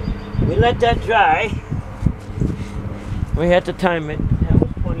 We let that dry. We had to time it. That was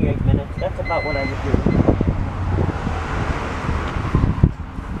 28 minutes. That's about what I would do.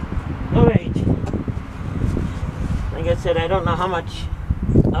 Alright. Like I said, I don't know how much.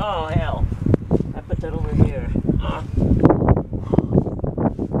 Oh, hell. I put that over here. Alright.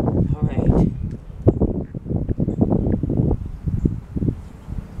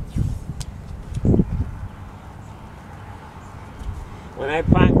 When I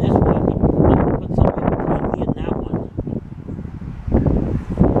prime this one,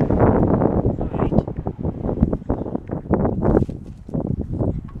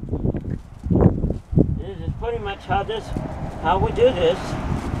 how we do this.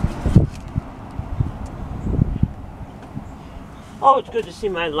 Oh, it's good to see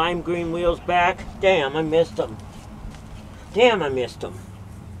my lime green wheels back. Damn, I missed them. Damn, I missed them.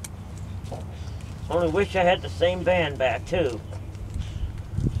 Only wish I had the same van back too.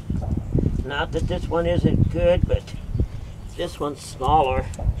 Not that this one isn't good, but this one's smaller.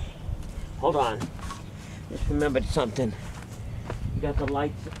 Hold on. Just remembered something. You got the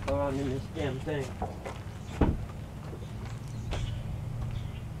lights on in this damn thing.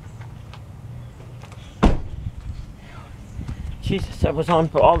 Jesus, I was on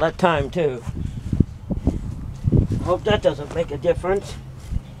for all that time too. Hope that doesn't make a difference.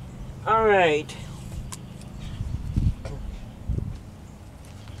 Alright.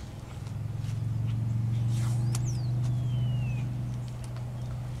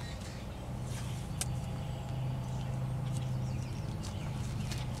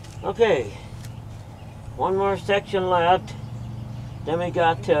 Okay, one more section left. Then we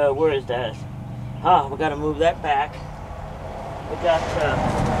got, where is that? Ah, we gotta move that back. We got,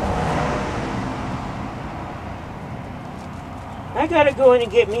 I gotta go in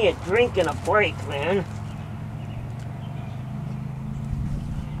and get me a drink and a break, man.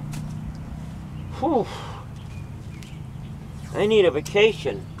 Whew. I need a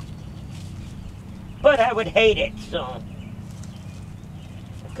vacation. But I would hate it, so.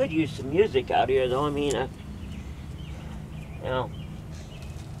 I could use some music out here, though. I mean, you know.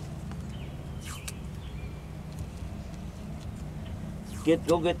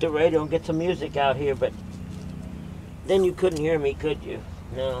 Go get the radio and get some music out here, but then you couldn't hear me, could you?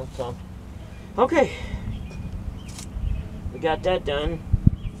 No, so. Okay. We got that done.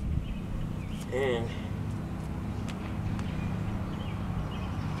 And.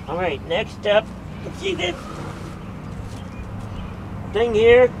 Alright, next up. See this thing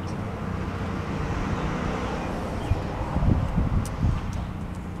here?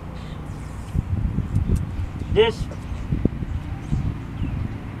 This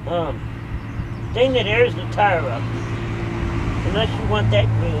thing that airs the tire up. Unless you want that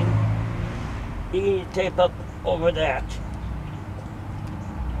green, you need to tape up over that.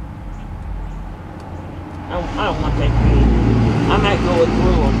 I don't want that green. I might go with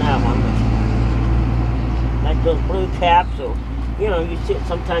blue on that one. Like those blue caps, so you know, you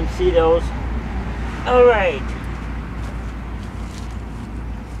sometimes see those. Alright.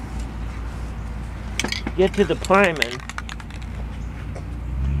 Get to the priming.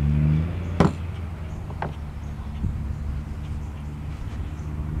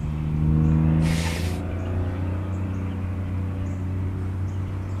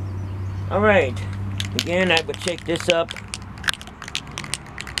 Alright. Again, I would shake this up.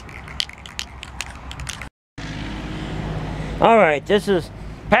 Alright, this is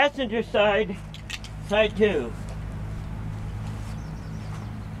passenger side, side 2.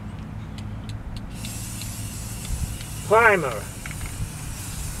 Primer.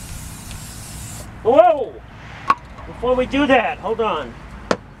 Whoa! Before we do that, hold on.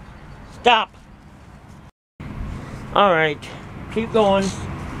 Stop. Alright, keep going.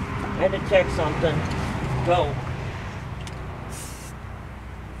 I had to check something. Go.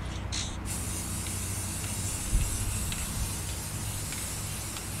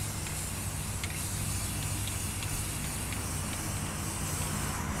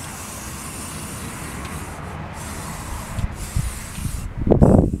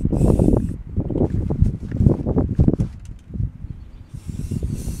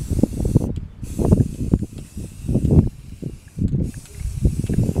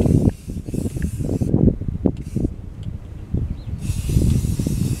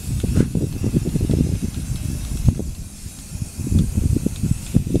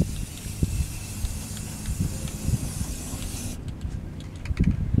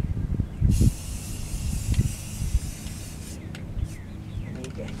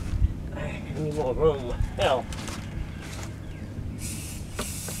 I need more room. Hell.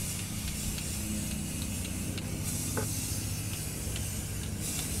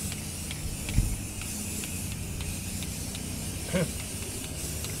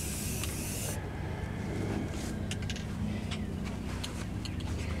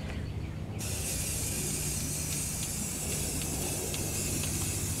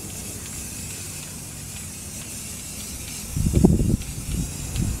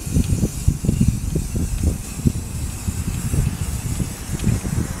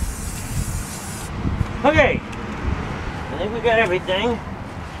 Okay, I think we got everything.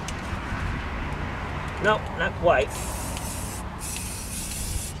 Nope, not quite.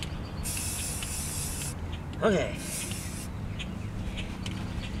 Okay.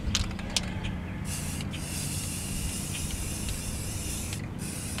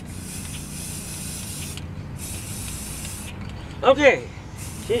 Okay,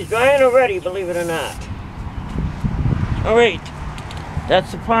 she's drying already, believe it or not. Alright,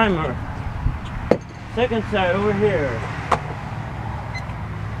 that's the primer. Second side over here.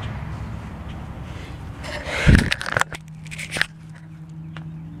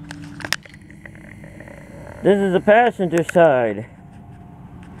 This is the passenger side.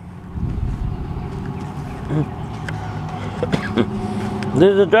 This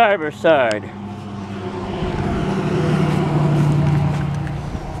is the driver's side.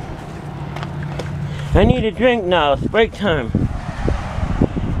 I need a drink now. It's break time.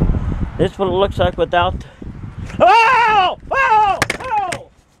 This is what it looks like without. Oh! Oh! Oh!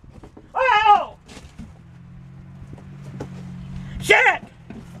 Oh! Shit!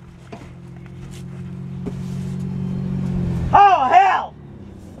 Oh, hell!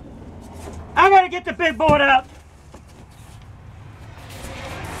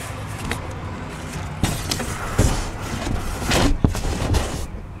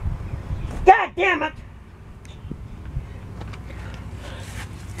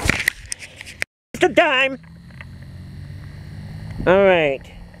 Good time. All right.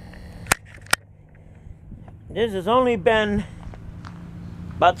 This has only been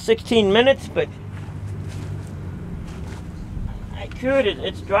about 16 minutes, but I could.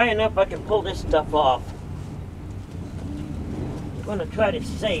 It's dry enough I can pull this stuff off. I'm going to try to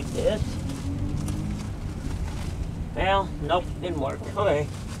save this. Well, nope, didn't work. Okay,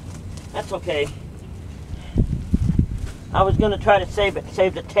 that's okay. I was going to try to save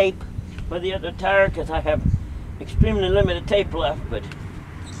the tape for the other tire because I have extremely limited tape left, but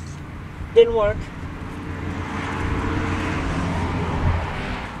didn't work.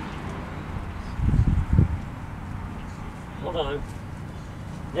 Hold on.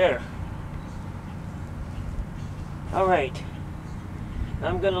 There. All right.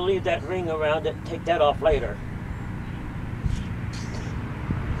 I'm going to leave that ring around it and take that off later.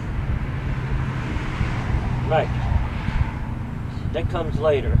 Right. That comes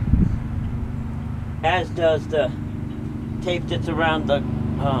later. As does the tape that's around the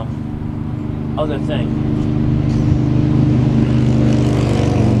other thing.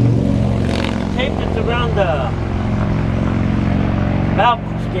 The tape that's around the valve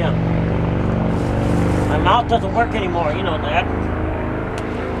stem. My mouth doesn't work anymore, you know that.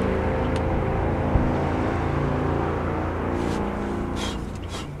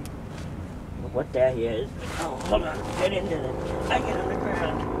 What that is. Oh, hold on. Get into it. I get on the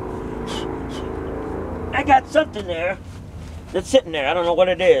ground. I got something there that's sitting there. I don't know what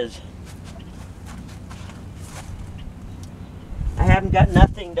it is. I haven't got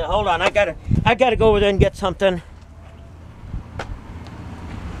nothing to hold on. I gotta go over there and get something.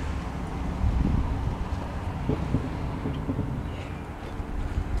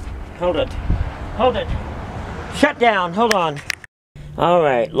 Hold it. Hold it. Shut down. Hold on. All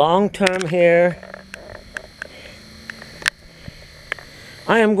right, long term here.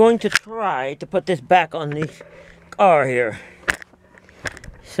 I am going to try to put this back on the car here.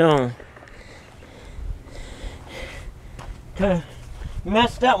 So, to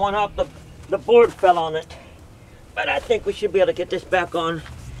mess that one up, the board fell on it. But I think we should be able to get this back on.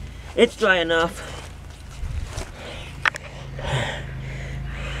 It's dry enough.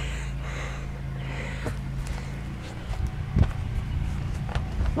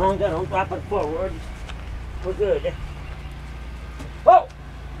 As long as I don't drop it forward, we're good. Whoa!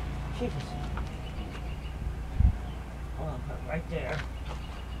 Jesus. Hold on, put it right there.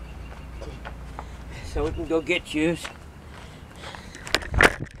 So we can go get you.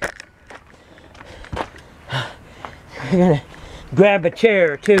 I'm gonna grab a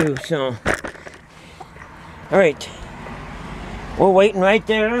chair too, so. Alright. We're waiting right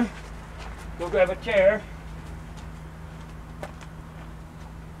there. Go grab a chair.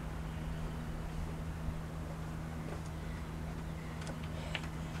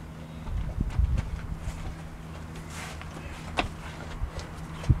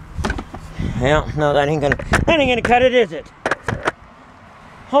 Well, no, that ain't gonna cut it, is it?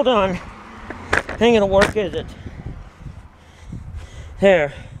 Hold on. That ain't gonna work, is it?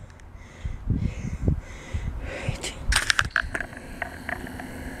 There. Right.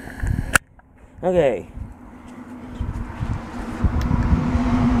 Okay.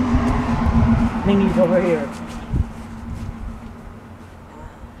 Thingy's over here.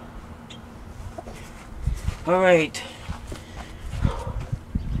 All right.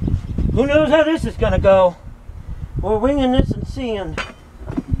 Who knows how this is gonna go? We're winging this and seeing.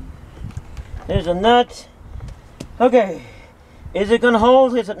 There's a nut. Okay. Is it gonna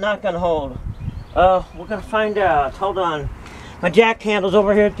hold? Is it not gonna hold? We're gonna find out. Hold on. My jack handle's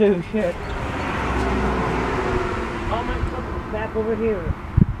over here too. Shit. All my stuff is back over here.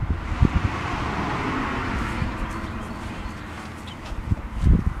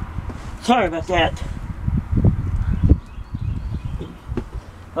 Sorry about that.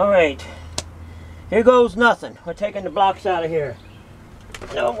 Alright, here goes nothing. We're taking the blocks out of here.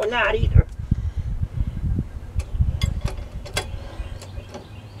 No, we're not either.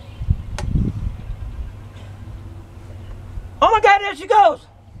 Oh my God, there she goes!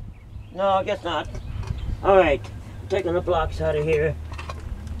 No, I guess not. Alright, taking the blocks out of here.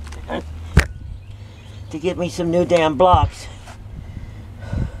 To get me some new damn blocks.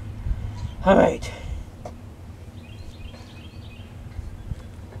 Alright.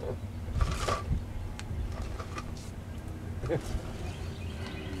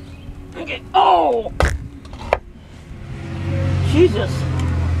 Okay. Oh! Jesus!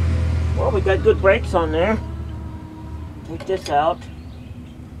 Well, we got good brakes on there. Take this out.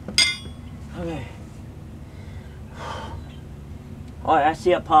 Okay. Oh, I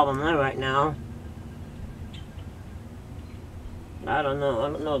see a problem there right now. I don't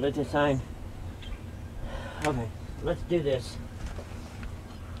know the design. Okay, let's do this.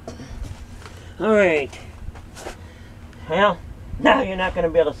 All right. Well, now you're not going to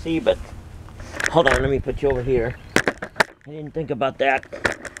be able to see, but hold on, let me put you over here. I didn't think about that.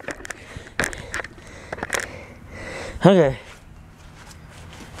 Okay.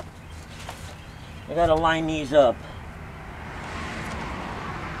 I gotta line these up.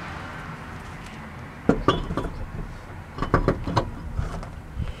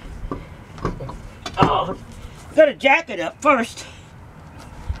 Oh, gotta jack it up first.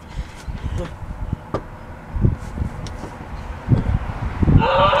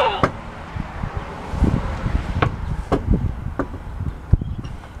 Oh,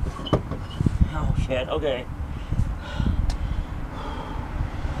 oh shit, okay.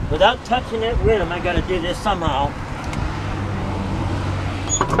 Without touching that rim, I gotta do this somehow.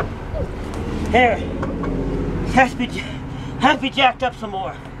 Here, has to be jacked up some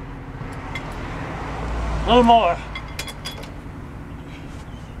more. A little more.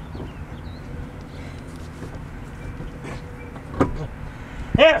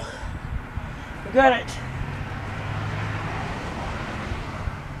 There, we got it.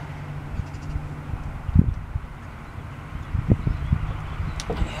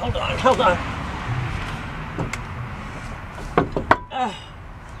 Hold on, hold on.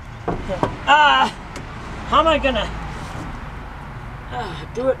 How am I gonna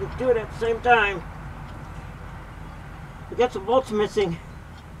do it at the same time? We got some bolts missing.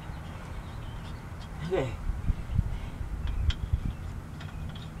 Okay.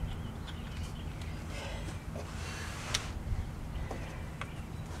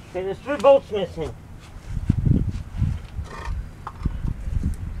 Okay, there's 3 bolts missing.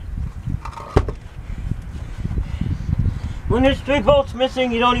 When there's 3 bolts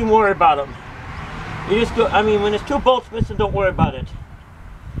missing, you don't even worry about them. You just go, I mean, when there's 2 bolts missing, don't worry about it.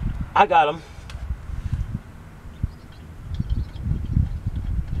 I got them.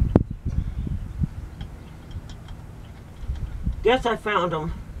 Guess I found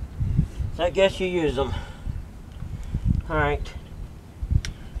them. So I guess you use them. Alright.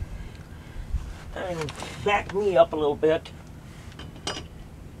 And back me up a little bit.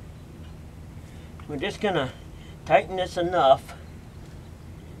 We're just gonna tighten this enough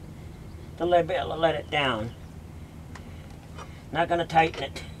to be able to let it down. Not gonna tighten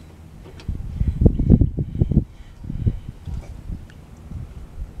it.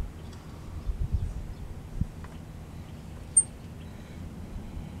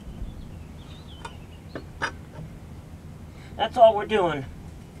 That's all we're doing.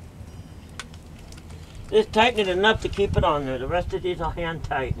 Just tighten it enough to keep it on there. The rest of these I'll hand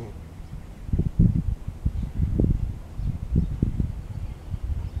tighten.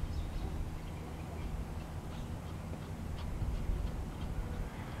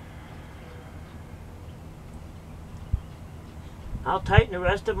 I'll tighten the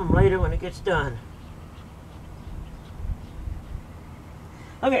rest of them later when it gets done.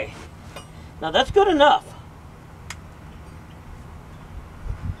 Okay, now that's good enough.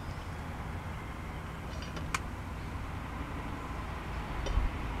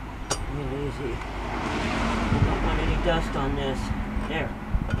 Easy. Don't want any dust on this. There.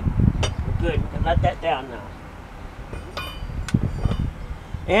 We're good. We can let that down now.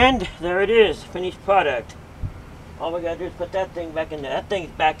 And there it is, finished product. All we gotta do is put that thing back in there. That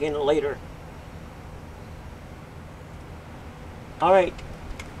thing's back in later. Alright.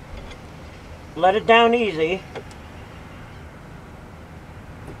 Let it down easy.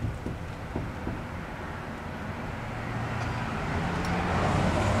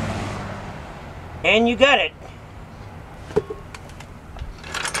 And you got it.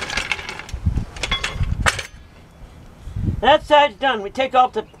 That side's done. We take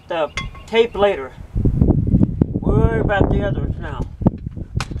off the tape later. We'll worry about the others now.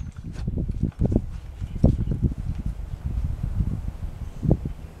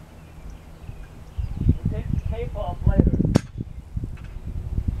 We'll take the tape off later.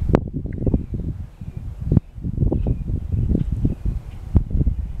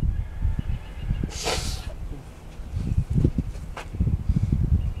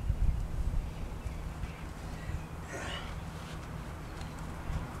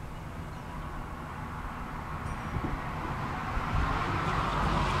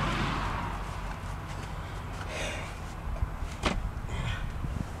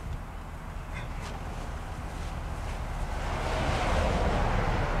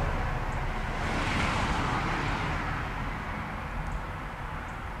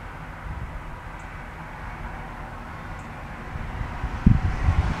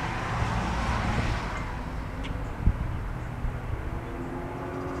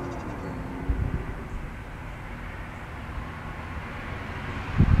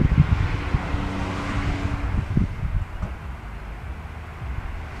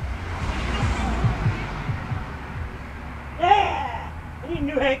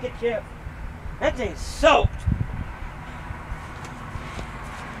 handkerchief. That thing's soaked.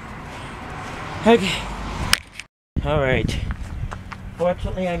 Okay. Alright.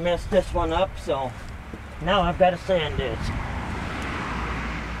 Fortunately, I messed this one up, so now I've got to sand this.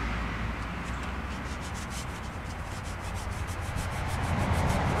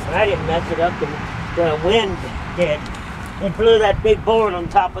 I didn't mess it up, the wind did. It blew that big board on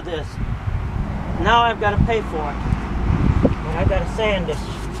top of this. Now I've got to pay for it. And I've got to sand this.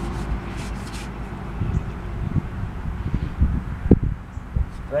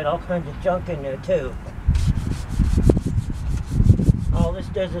 Spread all kinds of junk in there too. All this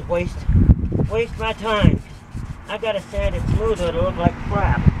does is waste my time. I got to sand it smooth or it'll look like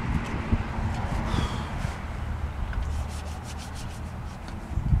crap.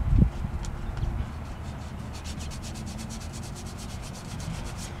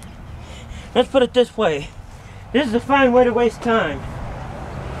 Let's put it this way. This is a fine way to waste time.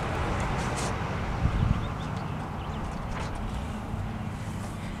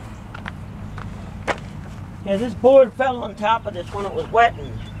 Yeah, this board fell on top of this when it was wet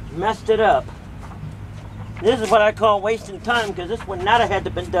and messed it up. This is what I call wasting time because this would not have had to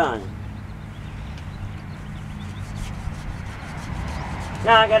been done.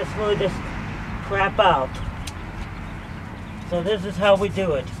 Now I got to smooth this crap out. So this is how we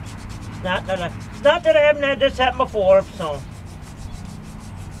do it. It's not that I haven't had this happen before, so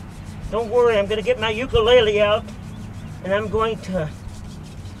don't worry. I'm going to get my ukulele out and I'm going to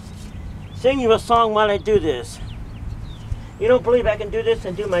sing you a song while I do this. You don't believe I can do this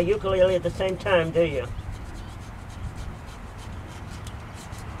and do my ukulele at the same time, do you?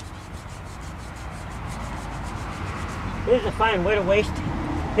 This is a fine way to waste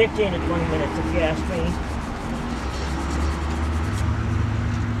 15 to 20 minutes if you ask me.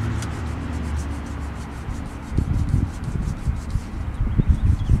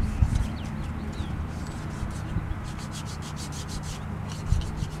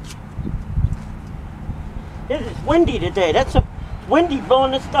 This is windy today. That's a windy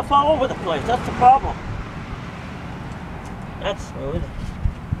blowing this stuff all over the place. That's the problem. That's smooth.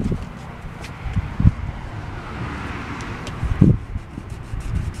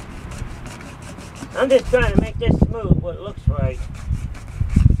 I'm just trying to make this smooth what it looks right.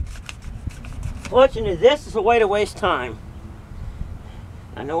 Fortunately, this is a way to waste time.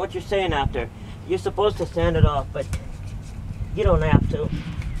 I know what you're saying out there. You're supposed to sand it off, but you don't have to.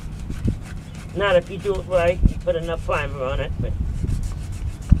 Not if you do it right, you put enough primer on it, but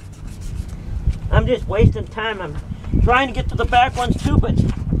I'm just wasting time. I'm trying to get to the back ones too, but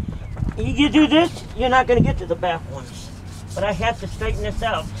you do this, you're not going to get to the back ones. But I have to straighten this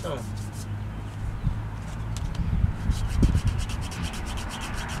out, so.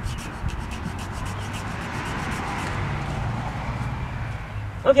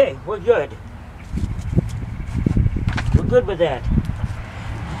 Okay, we're good. We're good with that.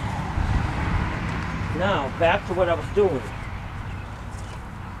 Now, back to what I was doing.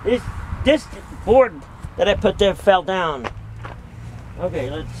 This board that I put there fell down. Okay,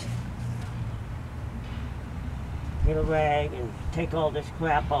 let's get a rag and take all this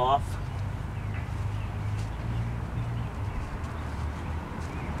crap off.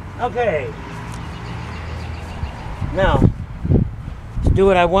 Okay. Now, let's do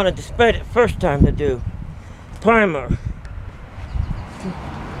what I wanted to spend it first time to do. Primer.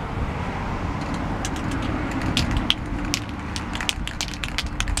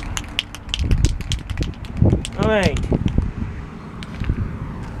 Alright.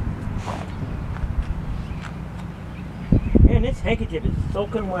 And this handkerchief is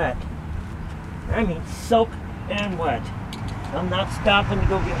soaking wet. I mean soaked and wet. I'm not stopping to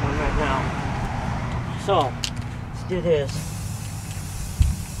go get one right now. So, let's do this.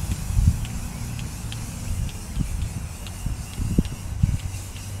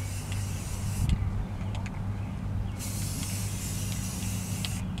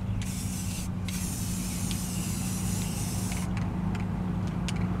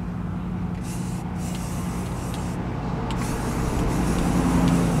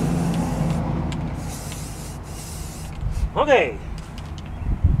 Okay.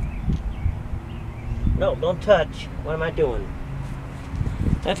 No, don't touch. What am I doing?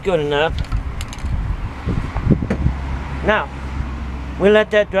 That's good enough. Now, we let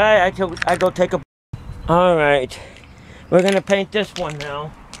that dry. I go take a... Alright. We're going to paint this one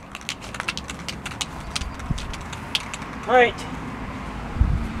now. Alright.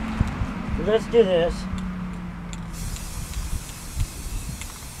 Let's do this.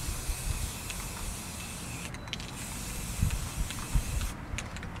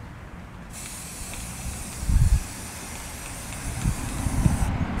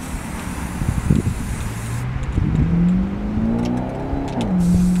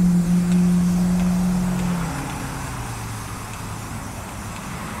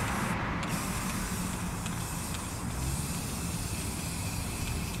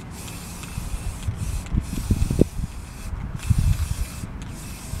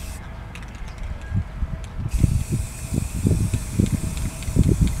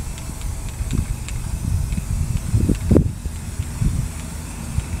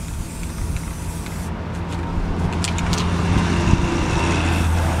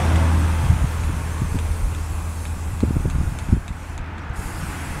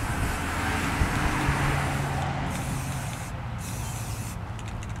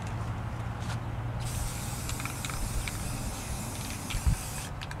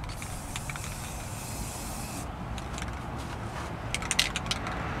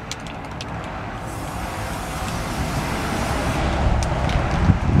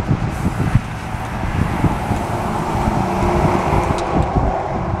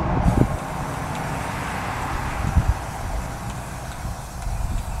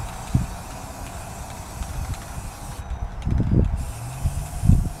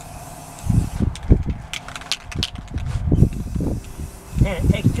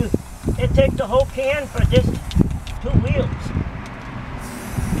 And it takes the whole can for just 2 wheels.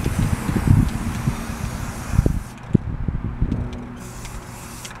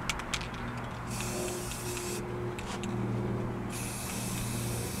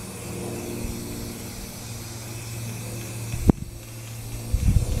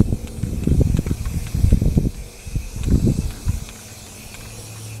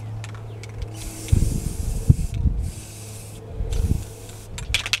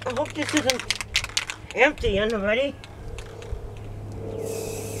 I hope this isn't empty already.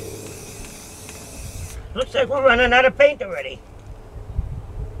 Looks like we're running out of paint already.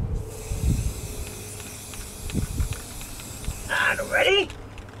 Already?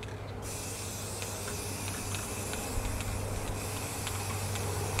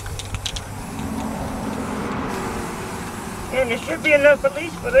 And there should be enough at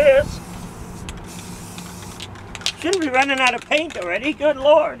least for this. Shouldn't be running out of paint already, good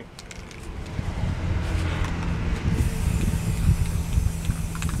Lord.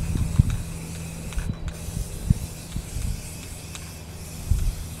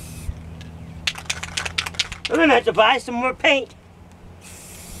 We're gonna have to buy some more paint.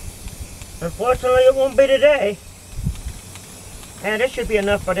 Unfortunately, it won't be today. And this should be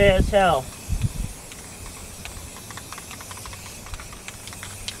enough for this, hell.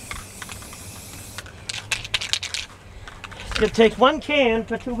 It takes 1 can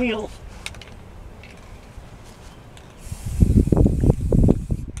for 2 wheels.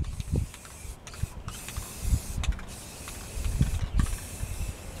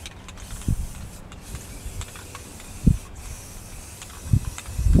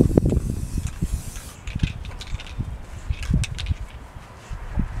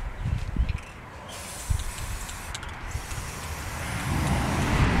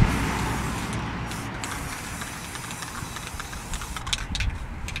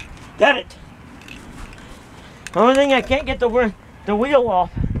 Got it. Only thing, I can't get the wheel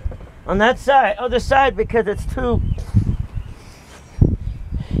off on that side, other side, because it's too.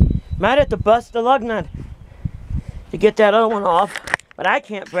 Might have to bust the lug nut to get that other one off, but I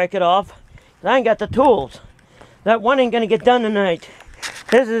can't break it off. I ain't got the tools. That one ain't gonna get done tonight.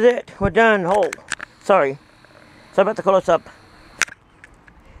 This is it. We're done. Oh, sorry about the close up.